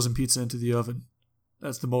a frozen pizza into the oven.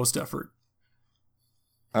 That's the most effort.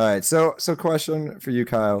 All right, so question for you,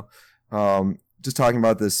 Kyle. Just talking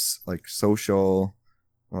about this like social,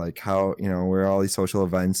 like how where all these social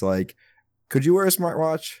events. Like, could you wear a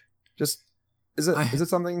smartwatch? Just is it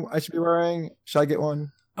something I should be wearing? Should I get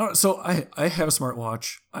one? So I have a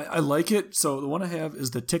smartwatch. I like it. So the one I have is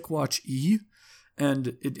the TicWatch E,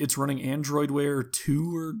 and it's running Android Wear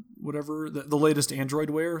 2 or whatever, the latest Android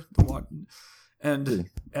Wear. And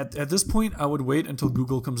at this point, I would wait until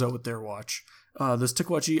Google comes out with their watch. This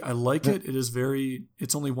TicWatch E, I like it.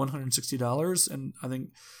 It's only $160, and I think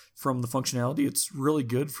from the functionality, it's really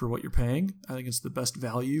good for what you're paying. I think it's the best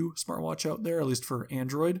value smartwatch out there, at least for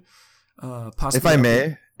Android.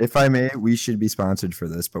 If I may, we should be sponsored for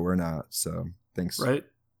this, but we're not. So thanks. Right?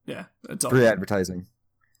 Yeah, it's all free advertising.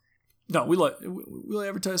 No, we'll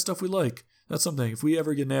advertise stuff we like. That's something. If we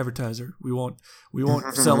ever get an advertiser, we won't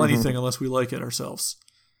sell anything unless we like it ourselves.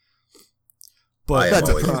 But that's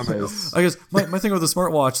a promise. I guess my thing with the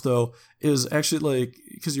smartwatch though is actually like,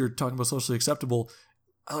 because you're talking about socially acceptable.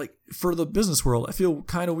 For the business world, I feel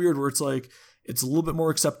kind of weird where it's like, it's a little bit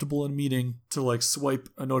more acceptable in a meeting to like swipe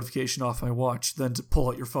a notification off my watch than to pull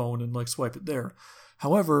out your phone and like swipe it there.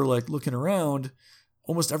 However, like looking around,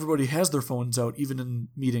 almost everybody has their phones out, even in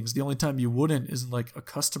meetings. The only time you wouldn't is in like a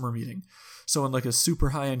customer meeting. So in like a super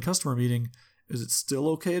high-end customer meeting, is it still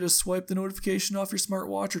okay to swipe the notification off your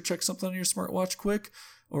smartwatch or check something on your smartwatch quick?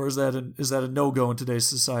 Or is that a no-go in today's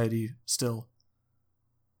society still?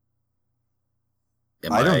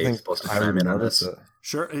 I don't think supposed to chime in on this.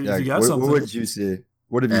 Sure, if you got something. What would you see?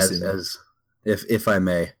 What have you seen? If I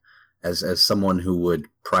may, as someone who would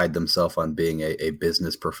pride themselves on being a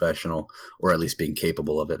business professional, or at least being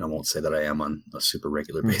capable of it, I won't say that I am on a super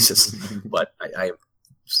regular basis, but I am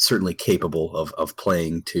certainly capable of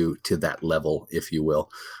playing to that level, if you will.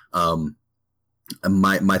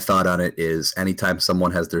 My thought on it is, anytime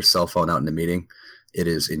someone has their cell phone out in a meeting, it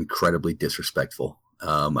is incredibly disrespectful.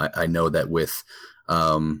 I know that with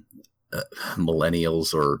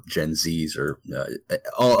millennials or Gen Zs or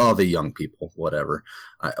all the young people, whatever.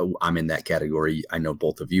 I'm in that category. I know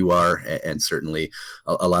both of you are, and certainly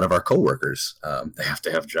a lot of our coworkers. They have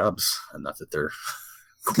to have jobs, and not that they're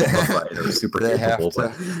qualified or super capable,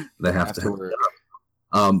 but they have to work.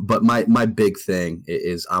 But my big thing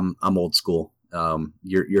is I'm old school.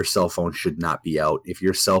 Your cell phone should not be out. If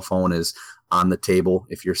your cell phone is on the table,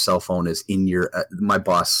 if your cell phone is in your my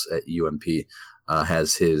boss at UMP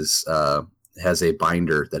has a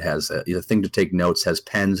binder that has a thing to take notes, has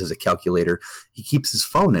pens, has a calculator. He keeps his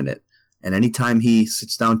phone in it. And anytime he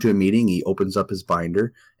sits down to a meeting, he opens up his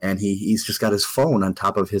binder and he's just got his phone on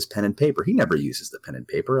top of his pen and paper. He never uses the pen and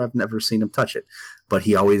paper. I've never seen him touch it, but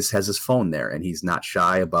he always has his phone there, and he's not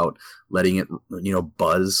shy about letting it,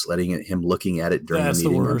 buzz, him looking at it during the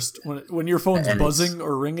meeting. That's the worst. When your phone's buzzing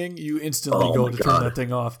or ringing, you instantly go to turn that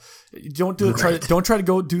thing off. Don't do it. Don't try to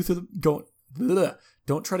go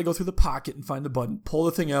Don't try to go through the pocket and find the button. Pull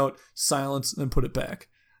the thing out, silence, and then put it back.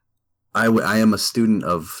 I am a student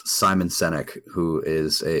of Simon Sinek, who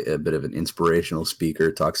is a bit of an inspirational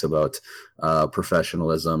speaker, talks about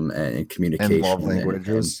professionalism and communication. And love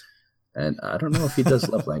languages. And I don't know if he does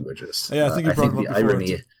love languages. Yeah, I think you brought him up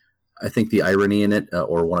before. I think the irony in it,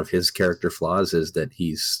 or one of his character flaws, is that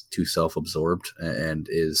he's too self-absorbed and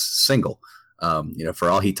is single. For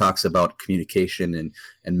all he talks about communication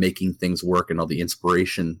and making things work and all the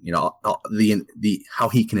inspiration, the how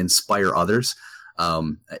he can inspire others.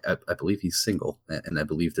 I believe he's single, and I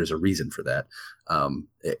believe there's a reason for that.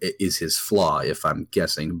 It is his flaw, if I'm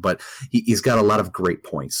guessing, but he's got a lot of great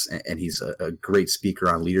points, and he's a great speaker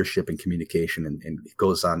on leadership and communication, and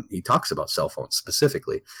goes on. He talks about cell phones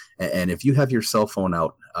specifically, and if you have your cell phone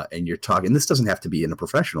out and you're talking, and this doesn't have to be in a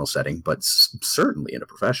professional setting, but certainly in a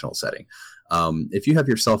professional setting, if you have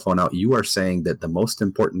your cell phone out, you are saying that the most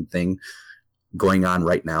important thing going on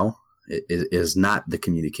right now is not the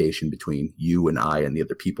communication between you and I and the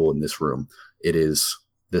other people in this room. It is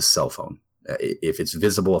this cell phone. If it's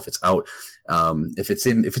visible, if it's out, if it's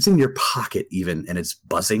in your pocket even, and it's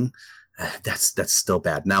buzzing, that's still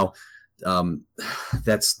bad. Now,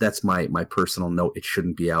 that's my personal note. It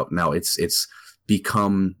shouldn't be out. Now it's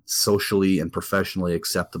become socially and professionally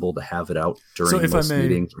acceptable to have it out during most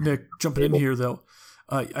meetings. So if I may, Nick, jumping in here though,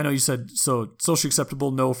 I know you said so socially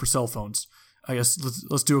acceptable, no for cell phones. I guess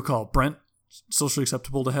let's do a call. Brent, socially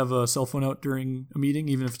acceptable to have a cell phone out during a meeting,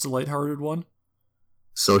 even if it's a lighthearted one?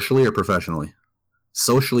 Socially or professionally?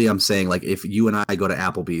 Socially, I'm saying, like, if you and I go to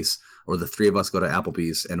Applebee's, or the three of us go to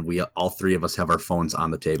Applebee's, and all three of us have our phones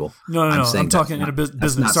on the table. No. I'm talking in a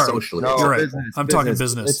business. Sorry, socially. No, you're right. I'm talking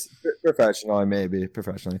business. It's professionally, maybe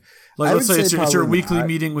professionally. Like, let's say it's your weekly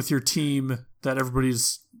meeting with your team that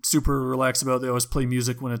everybody's super relaxed about. They always play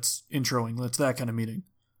music when it's introing. It's that kind of meeting.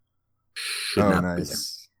 Should not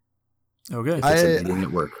nice. Be there. Okay. If it's a meeting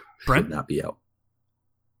at work, Brent? should not be out.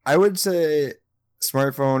 I would say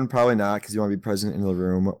smartphone, probably not, because you want to be present in the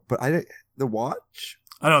room. But the watch.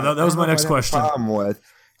 I know that was my next question. Problem with,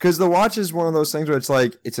 because the watch is one of those things where it's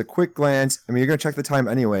like it's a quick glance. I mean, you're gonna check the time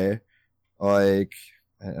anyway. Like,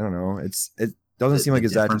 I don't know. It doesn't seem like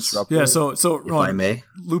it's that disruptive. Yeah. So if I may,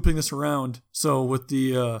 looping this around. So with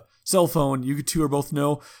the cell phone, you two are both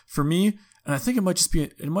no. For me, and I think it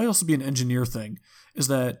might also be an engineer thing, is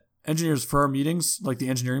that engineers for our meetings, like the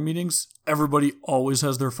engineering meetings, everybody always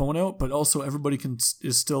has their phone out, but also everybody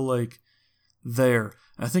is still like there.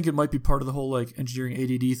 And I think it might be part of the whole like engineering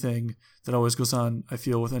ADD thing that always goes on, I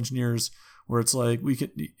feel, with engineers, where it's like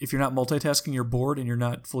if you're not multitasking, you're bored and you're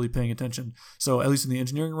not fully paying attention. So at least in the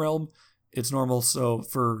engineering realm, it's normal. So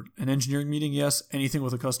for an engineering meeting, yes. Anything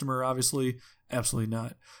with a customer, obviously, absolutely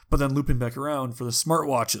not. But then looping back around for the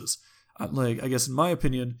smartwatches, like, I guess in my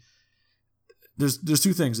opinion, there's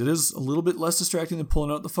two things. It is a little bit less distracting than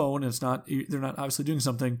pulling out the phone, and they're not obviously doing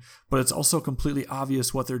something, but it's also completely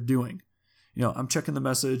obvious what they're doing. I'm checking the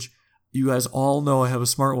message. You guys all know I have a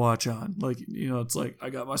smartwatch on. Like, it's like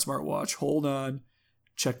I got my smartwatch. Hold on,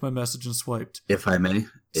 check my message and swiped. If I may,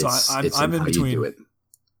 I'm in between. You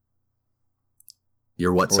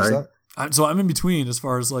You're what? Sorry. I'm in between as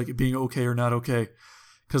far as like it being okay or not okay.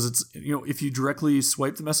 Because it's, if you directly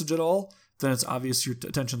swipe the message at all, then it's obvious your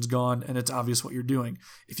attention's gone and it's obvious what you're doing.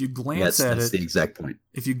 If you glance at it, that's the exact point.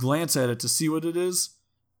 If you glance at it to see what it is,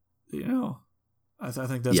 I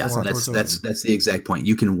think that's more important. That's the exact point.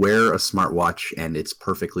 You can wear a smartwatch and it's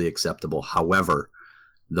perfectly acceptable. However,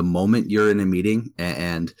 the moment you're in a meeting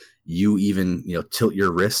and you even tilt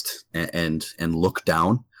your wrist and look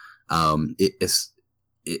down,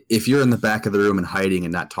 if you're in the back of the room and hiding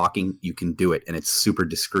and not talking, you can do it, and it's super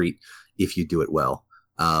discreet if you do it well.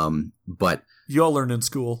 But you all learned in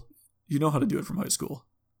school. You know how to do it from high school.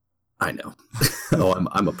 I know.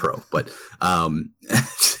 I'm a pro, but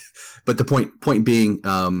but the point being,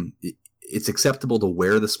 it's acceptable to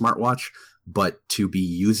wear the smartwatch, but to be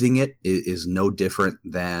using it is no different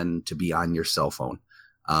than to be on your cell phone,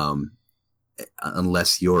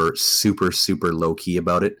 unless you're super, super low key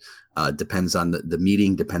about it. Depends on the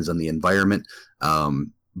meeting, depends on the environment.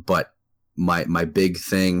 But my big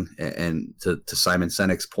thing, and to Simon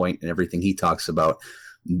Sinek's point and everything he talks about,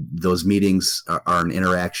 those meetings are an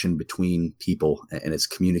interaction between people, and it's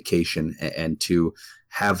communication, and to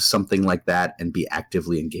have something like that and be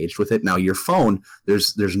actively engaged with it. Now, your phone,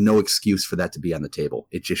 there's no excuse for that to be on the table.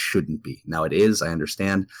 It just shouldn't be. Now, it is, I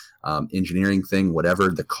understand, engineering thing, whatever,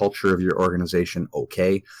 the culture of your organization,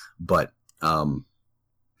 okay, but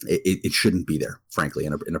it shouldn't be there, frankly,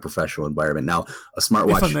 in a professional environment. Now, a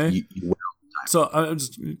smartwatch, you wear all the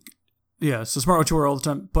time. So smartwatch you wear all the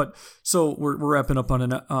time. But so we're wrapping up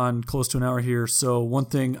on close to an hour here. So one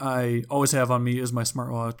thing I always have on me is my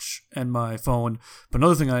smartwatch and my phone. But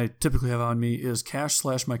another thing I typically have on me is cash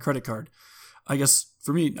 / my credit card. I guess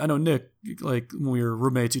for me, I know Nick, like when we were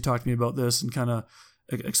roommates, you talked to me about this and kind of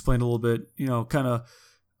explained a little bit, kind of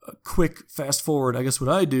a quick fast forward. I guess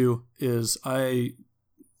what I do is I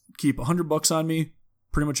keep $100 on me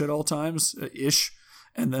pretty much at all times ish.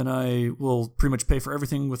 And then I will pretty much pay for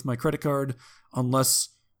everything with my credit card unless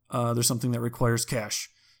there's something that requires cash.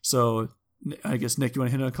 So I guess, Nick, you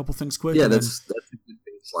want to hit on a couple things quick? Yeah, that's a good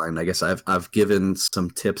baseline. I guess I've given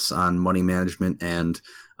some tips on money management and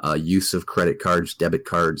use of credit cards, debit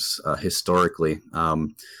cards historically.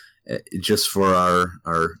 Just for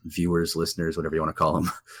our viewers, listeners, whatever you want to call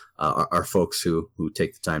them, our folks who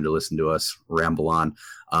take the time to listen to us ramble on.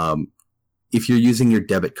 If you're using your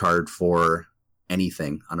debit card for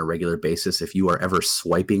anything on a regular basis, if you are ever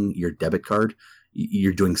swiping your debit card,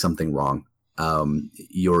 you're doing something wrong.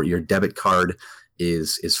 Your debit card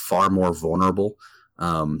is far more vulnerable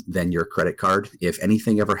than your credit card. If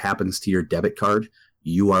anything ever happens to your debit card,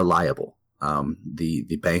 you are liable.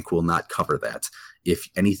 The bank will not cover that. If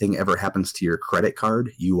anything ever happens to your credit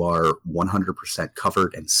card, you are 100%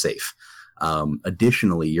 covered and safe.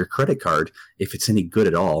 Additionally, your credit card, if it's any good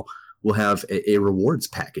at all, will have a rewards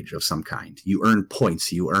package of some kind. You earn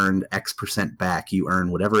points, you earn X% back, you earn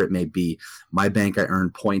whatever it may be. My bank, I earn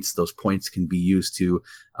points. Those points can be used to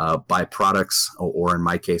buy products, or in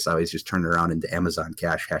my case, I always just turn it around into Amazon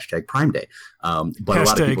Cash, #Prime Day. But a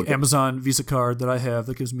lot of people Amazon Visa card that I have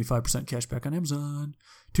that gives me 5% cash back on Amazon,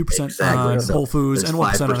 2% exactly. on Whole Foods, and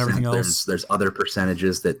 1% on everything else. There's other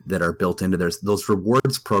percentages that are built into those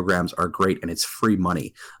rewards programs are great, and it's free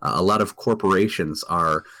money. A lot of corporations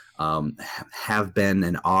are have been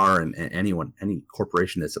and are, and any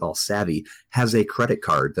corporation that's at all savvy has a credit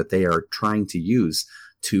card that they are trying to use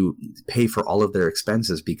to pay for all of their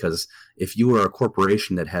expenses. Because if you are a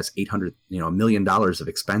corporation that has $1 million of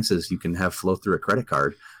expenses, you can have flow through a credit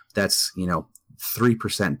card. That's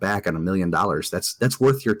 3% back on $1 million. That's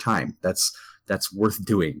worth your time. That's worth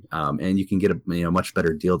doing, and you can get a much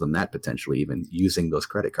better deal than that, potentially even using those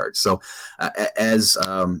credit cards. So, as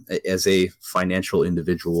a financial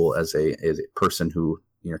individual, as a person who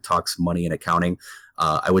talks money and accounting,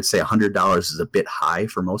 I would say $100 is a bit high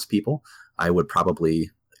for most people. I would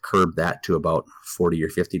probably curb that to about $40 or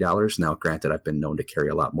 $50. Now, granted, I've been known to carry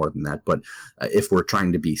a lot more than that, but if we're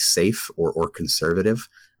trying to be safe or conservative,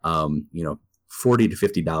 $40 to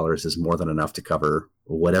 $50 is more than enough to cover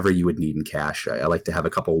whatever you would need in cash. I like to have a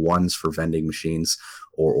couple ones for vending machines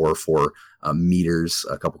or for meters,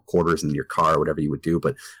 a couple quarters in your car, whatever you would do.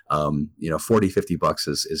 But, $40,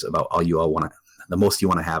 $50 is about all you all want to, the most you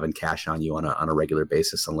want to have in cash on you on a regular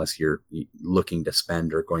basis, unless you're looking to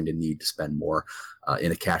spend or going to need to spend more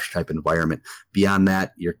in a cash type environment. Beyond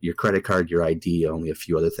that, your credit card, your ID, only a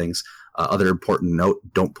few other things. Other important note,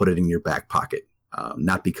 don't put it in your back pocket.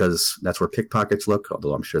 Not because that's where pickpockets look,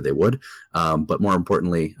 although I'm sure they would, but more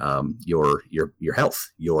importantly, your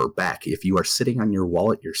health, your back. If you are sitting on your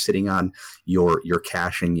wallet, you're sitting on your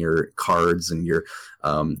cash and your cards and your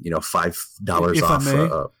 $5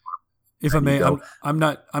 off. If I may, I'm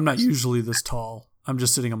not usually this tall. I'm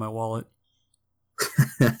just sitting on my wallet.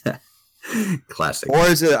 Classic. Or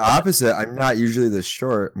is it opposite? I'm not usually this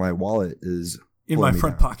short. My wallet is in my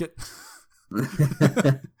front pocket.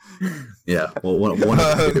 Yeah, well, one of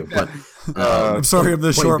the two. But I'm sorry, I'm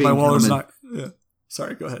this short. My wallet's not. Yeah.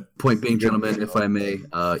 Sorry, go ahead. Point being, gentlemen, if I may,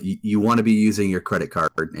 you want to be using your credit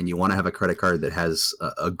card, and you want to have a credit card that has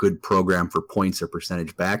a good program for points or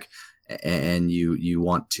percentage back, and you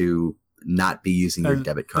want to not be using your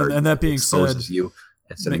debit card. And that being said,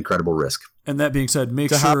 it's an incredible risk. And that being said,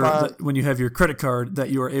 make sure that when you have your credit card that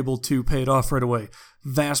you are able to pay it off right away.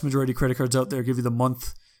 Vast majority of credit cards out there give you the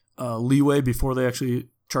month leeway before they actually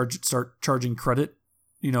start charging credit,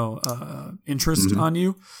 interest on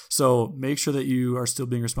you. So make sure that you are still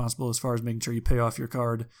being responsible as far as making sure you pay off your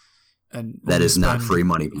card. And that is not free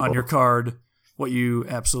money, people. On your card, what you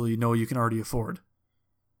absolutely know you can already afford.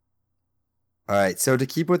 All right, so to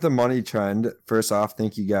keep with the money trend, first off,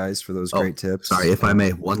 thank you guys for those great tips. Sorry, if I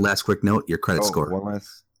may, one last quick note, your credit score. One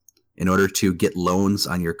last. in order to get loans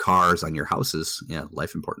on your cars, on your houses. Yeah,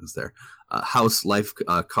 life importance there. House, life,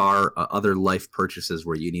 car, other life purchases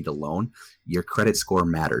where you need a loan. Your credit score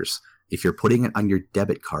matters. If you're putting it on your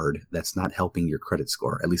debit card, that's not helping your credit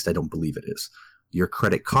score. At least I don't believe it is. Your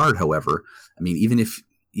credit card, however, I mean, even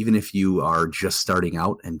if you are just starting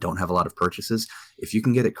out and don't have a lot of purchases, if you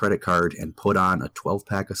can get a credit card and put on a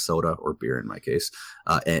 12-pack of soda or beer in my case,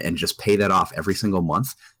 and just pay that off every single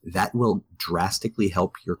month, that will drastically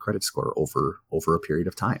help your credit score over a period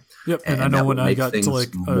of time. Yep, and I know when I got to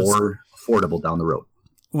like more affordable down the road.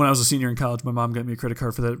 When I was a senior in college, my mom got me a credit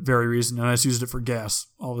card for that very reason, and I just used it for gas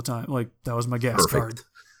all the time. Like that was my gas card.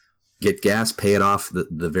 Get gas, pay it off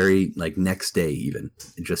the very like next day, even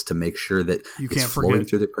just to make sure that it's flowing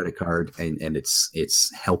through the credit card and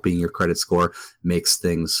it's helping your credit score, makes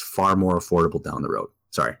things far more affordable down the road.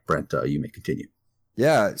 Sorry, Brent, you may continue.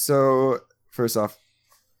 Yeah. So first off,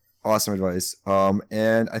 awesome advice.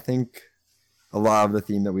 And I think a lot of the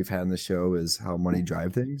theme that we've had in the show is how money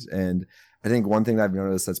drives things, and I think one thing that I've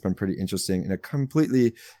noticed that's been pretty interesting in a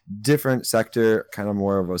completely different sector, kind of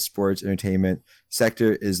more of a sports entertainment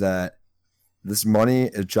sector, is that this money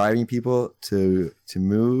is driving people to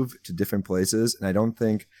move to different places. And I don't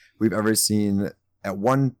think we've ever seen at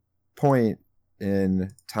one point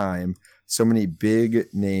in time so many big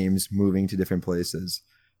names moving to different places,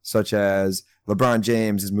 such as LeBron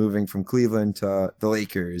James is moving from Cleveland to the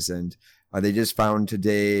Lakers. And they just found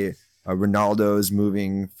today Ronaldo's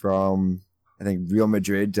moving from, I think, Real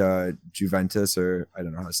Madrid to Juventus, or I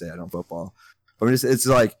don't know how to say it. I don't football. But it's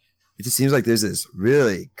like, it just seems like there's this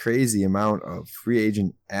really crazy amount of free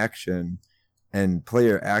agent action and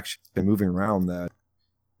player action moving around that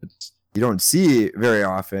you don't see very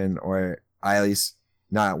often, or at least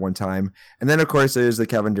not at one time. And then, of course, there's the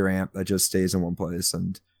Kevin Durant that just stays in one place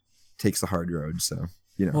and takes the hard road. So,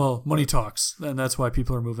 you know. Well, money talks, and that's why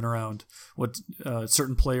people are moving around. What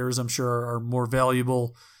certain players, I'm sure, are more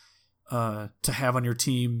valuable to have on your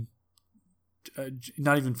team,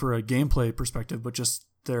 not even for a gameplay perspective, but just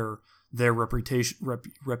their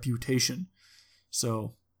reputation.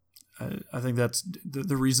 So I think that's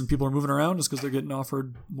the reason people are moving around, is because they're getting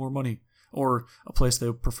offered more money or a place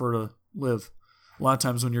they prefer to live. A lot of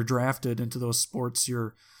times when you're drafted into those sports,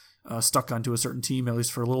 you're stuck onto a certain team, at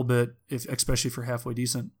least for a little bit, especially if you're halfway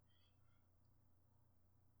decent.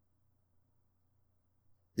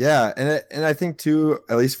 Yeah, and I think too,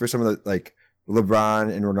 at least for some of the like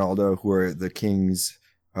LeBron and Ronaldo, who are the kings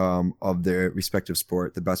of their respective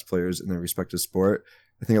sport, the best players in their respective sport,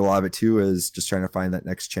 I think a lot of it too is just trying to find that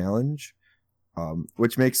next challenge,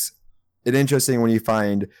 which makes it interesting when you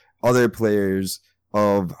find other players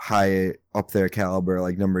of high up their caliber,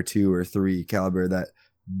 like number 2 or 3 caliber, that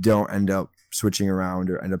don't end up switching around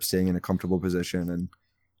or end up staying in a comfortable position. And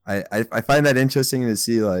I find that interesting to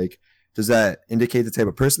see, like, does that indicate the type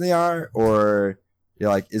of person they are, or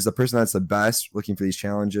like, is the person that's the best looking for these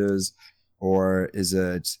challenges, or is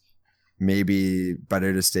it maybe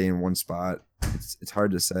better to stay in one spot? It's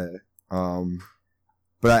hard to say.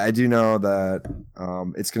 But I do know that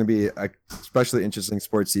it's going to be a especially interesting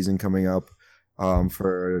sports season coming up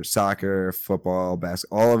for soccer, football,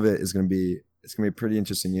 basketball. All of it is going to be, it's going to be a pretty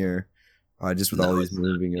interesting year, just with all these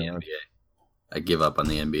moving around. I give up on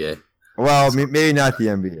the NBA. Well, maybe not the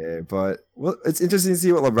NBA, but it's interesting to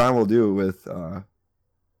see what LeBron will do with the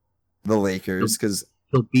Lakers, because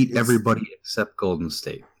he'll beat everybody except Golden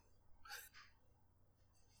State.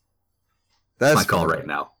 That's my call right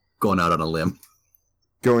now. Going out on a limb.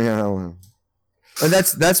 Going out on a limb. And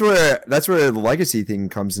that's where the legacy thing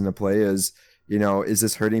comes into play. Is, you know, is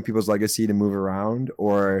this hurting people's legacy to move around,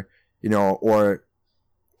 or, you know, or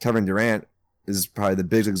Kevin Durant is probably the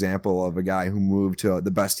biggest example of a guy who moved to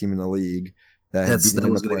the best team in the league that beat them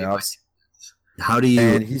in the playoffs.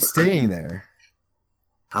 And he's staying there.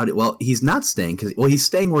 Well, he's not staying he's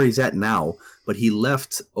staying where he's at now, but he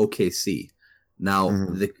left OKC. Now,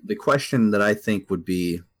 the question that I think would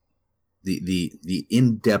be the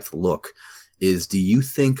in-depth look is, do you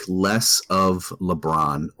think less of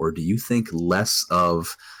LeBron, or do you think less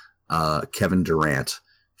of Kevin Durant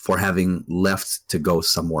for having left to go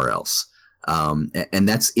somewhere else? And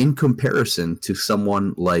that's in comparison to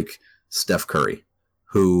someone like Steph Curry,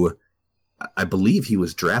 who I believe he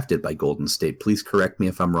was drafted by Golden State. Please correct me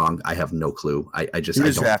if I'm wrong. I have no clue.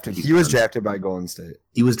 He was drafted by Golden State.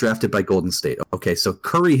 He was drafted by Golden State. Okay, so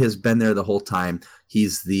Curry has been there the whole time.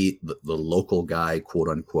 He's the local guy, quote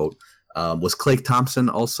unquote. Was Klay Thompson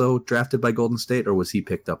also drafted by Golden State, or was he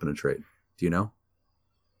picked up in a trade? Do you know?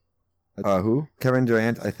 Who? Kevin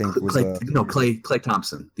Durant, I think, was Klay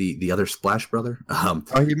Thompson, the other Splash brother.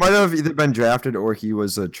 He might have either been drafted or he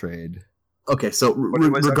was a trade. Okay, so But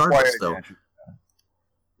it was acquired naturally.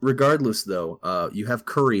 regardless though, you have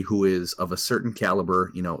Curry, who is of a certain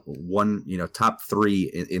caliber, top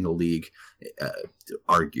 3 in the league,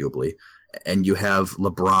 arguably, and you have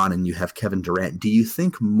LeBron and you have Kevin Durant. Do you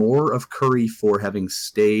think more of Curry for having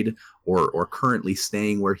stayed or currently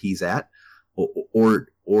staying where he's at,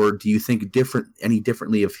 or do you think any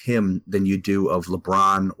differently of him than you do of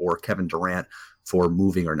LeBron or Kevin Durant for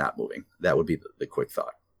moving or not moving? That would be the quick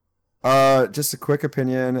thought. Just a quick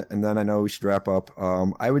opinion, and then I know we should wrap up.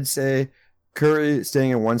 I would say Curry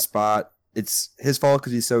staying in one spot, it's his fault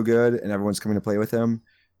because he's so good and everyone's coming to play with him.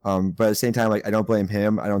 But at the same time, like, I don't blame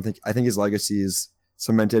him. I think his legacy is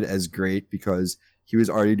cemented as great because he was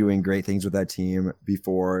already doing great things with that team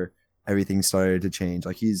before everything started to change.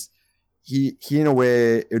 Like he in a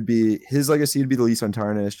way, his legacy would be the least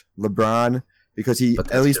untarnished. LeBron, because he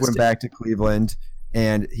at least went back to Cleveland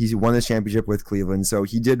and he won the championship with Cleveland, so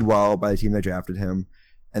he did well by the team that drafted him.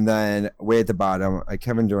 And then way at the bottom,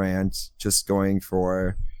 Kevin Durant just going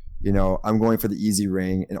for, I'm going for the easy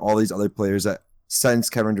ring, and all these other players that since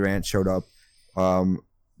Kevin Durant showed up,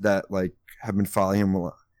 that like have been following him.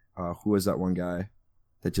 Who was that one guy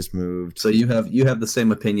that just moved? So you have the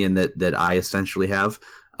same opinion that I essentially have,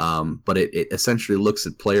 but it essentially looks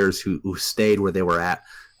at players who stayed where they were at,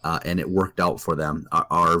 and it worked out for them,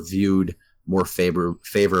 are viewed more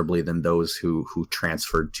favorably than those who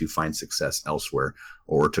transferred to find success elsewhere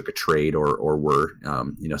or took a trade or were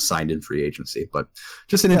signed in free agency. But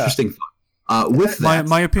just an interesting thought. With that,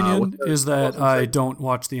 my opinion is that I don't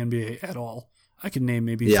watch the NBA at all. I can name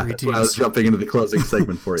maybe 3 teams. I was jumping into the closing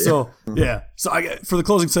segment for you. So for the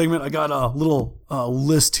closing segment, I got a little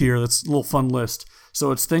list here. That's a little fun list.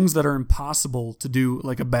 So it's things that are impossible to do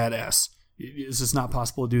like a badass. It's just not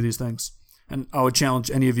possible to do these things. And I would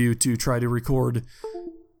challenge any of you to try to record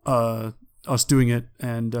us doing it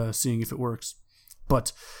and seeing if it works.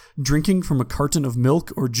 But drinking from a carton of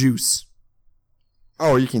milk or juice.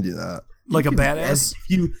 Oh, you can do that. Like a badass?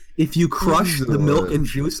 If you crush the milk and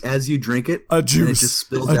juice as you drink it, a juice, it just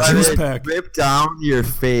spills a down. juice pack. Rip down your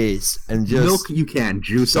face and just milk you can,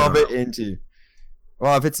 juice shove it into.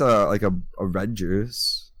 Well, if it's like a red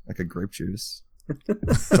juice, like a grape juice.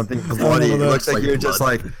 Something bloody. It looks like you're blood. Just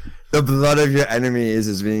like the blood of your enemies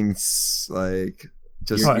is being like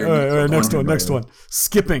just. All right, next one.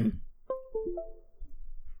 Skipping.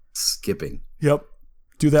 Yep.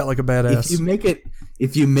 Do that like a badass.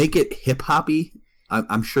 If you make it hip hoppy,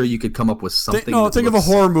 I'm sure you could come up with something. Think of a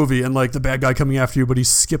horror movie and like the bad guy coming after you, but he's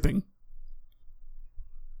skipping.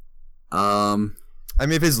 I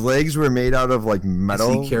mean, if his legs were made out of like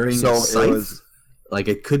metal, is he carrying a scythe? Like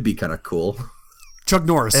it could be kind of cool. Chuck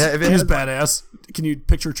Norris. He's badass. Can you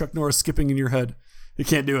picture Chuck Norris skipping in your head? You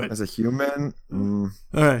can't do it. As a human? All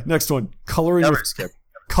right, next one. Coloring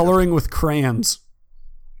with crayons.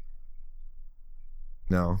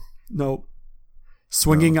 No. Nope.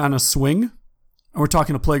 Swinging on a swing? And we're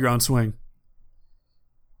talking a playground swing.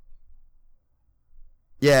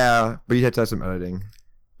 Yeah, but you'd have to have some editing.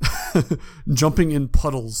 Jumping in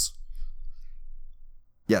puddles.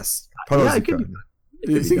 Yes. Puddles I think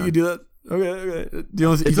you can do that? Okay.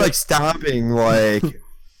 It's like stomping, like...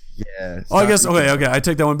 Yeah. Oh, I guess, okay. I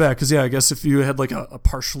take that one back. Because, I guess if you had like a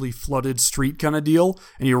partially flooded street kind of deal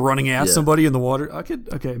and you're running at somebody in the water,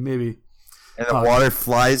 maybe. And the water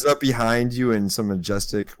flies up behind you in some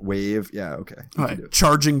majestic wave. Yeah, okay. All right.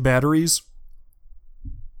 Charging batteries.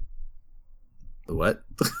 What?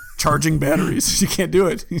 Charging batteries. You can't do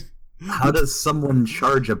it. How does someone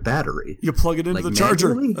charge a battery? You plug it into the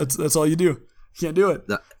charger. That's all you do. You can't do it.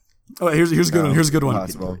 Here's a good one. Here's a good one.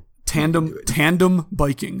 Possible. Tandem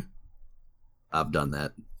biking. I've done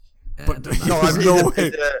that. But there's no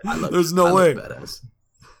way. There's no way.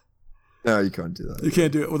 No, you can't do that. You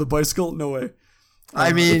can't do it with a bicycle? No way.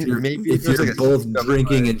 I mean, if you're like both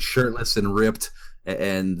drinking and shirtless and ripped,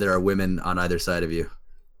 and there are women on either side of you,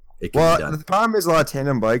 it can be done. The problem is a lot of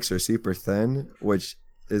tandem bikes are super thin, which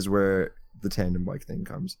is where the tandem bike thing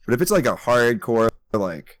comes. But if it's like a hardcore,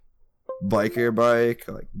 like biker bike,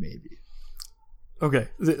 like maybe. Okay,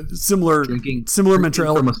 similar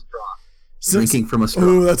mentality. Drinking from a straw.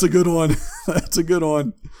 Oh, that's a good one. That's a good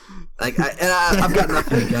one. Like I've got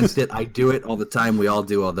nothing against it. I do it all the time. We all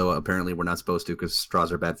do, although apparently we're not supposed to because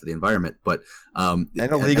straws are bad for the environment. But and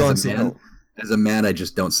illegal as a man, I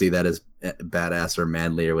just don't see that as badass or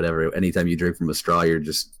manly or whatever. Anytime you drink from a straw, you're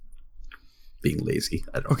just being lazy.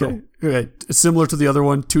 I don't know. Okay. Similar to the other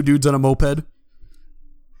one, 2 dudes on a moped.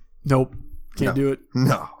 Nope. Can't do it.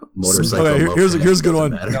 No. Motorcycle. Okay, here's a good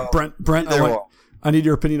one. No. Brent, I need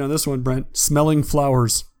your opinion on this one, Brent. Smelling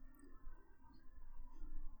flowers.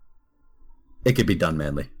 It could be done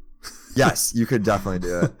manly. Yes, you could definitely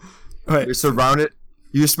do it. Okay. You're surrounded.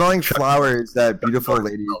 You're smelling flowers that beautiful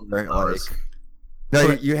ladies are like. No,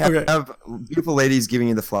 Okay, you have, okay. have beautiful ladies giving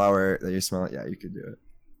you the flower that you're smelling. Yeah, you could do it.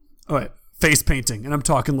 All right. Face painting, and I'm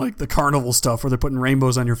talking like the carnival stuff where they're putting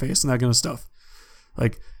rainbows on your face and that kind of stuff.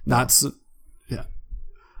 Like yeah.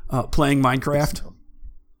 Playing Minecraft.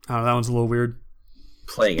 I don't know, that one's a little weird.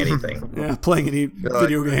 Playing anything. Yeah, playing any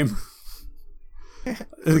video game. What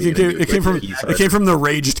are you gonna do? It came from the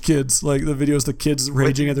raged kids, like the videos the kids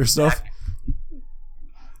raging at their stuff.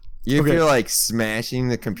 You Okay. feel like smashing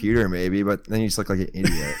the computer, maybe, but then you just look like an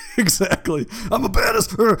idiot. Exactly. I'm a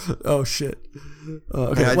badass. Oh shit.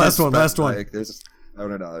 Okay, I last just one. Last spent, one. Like, there's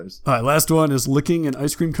 $100. All right, last one is licking an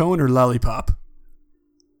ice cream cone or lollipop.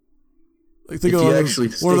 Like think If of you one of actually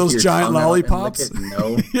those, one of stick those your giant tongue out and lick lollipops. it,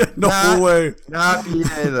 no. Yeah, no Nah. way. Not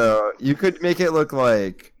BA though. You could make it look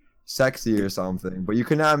like sexy or something, but you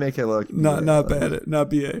could not make it look Not bad. Not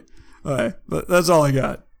BA. All right, but that's all I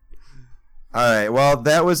got. All right. Well,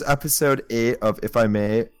 that was episode 8 of If I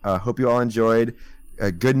May. Hope you all enjoyed.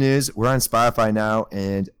 Good news. We're on Spotify now,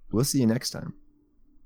 and we'll see you next time.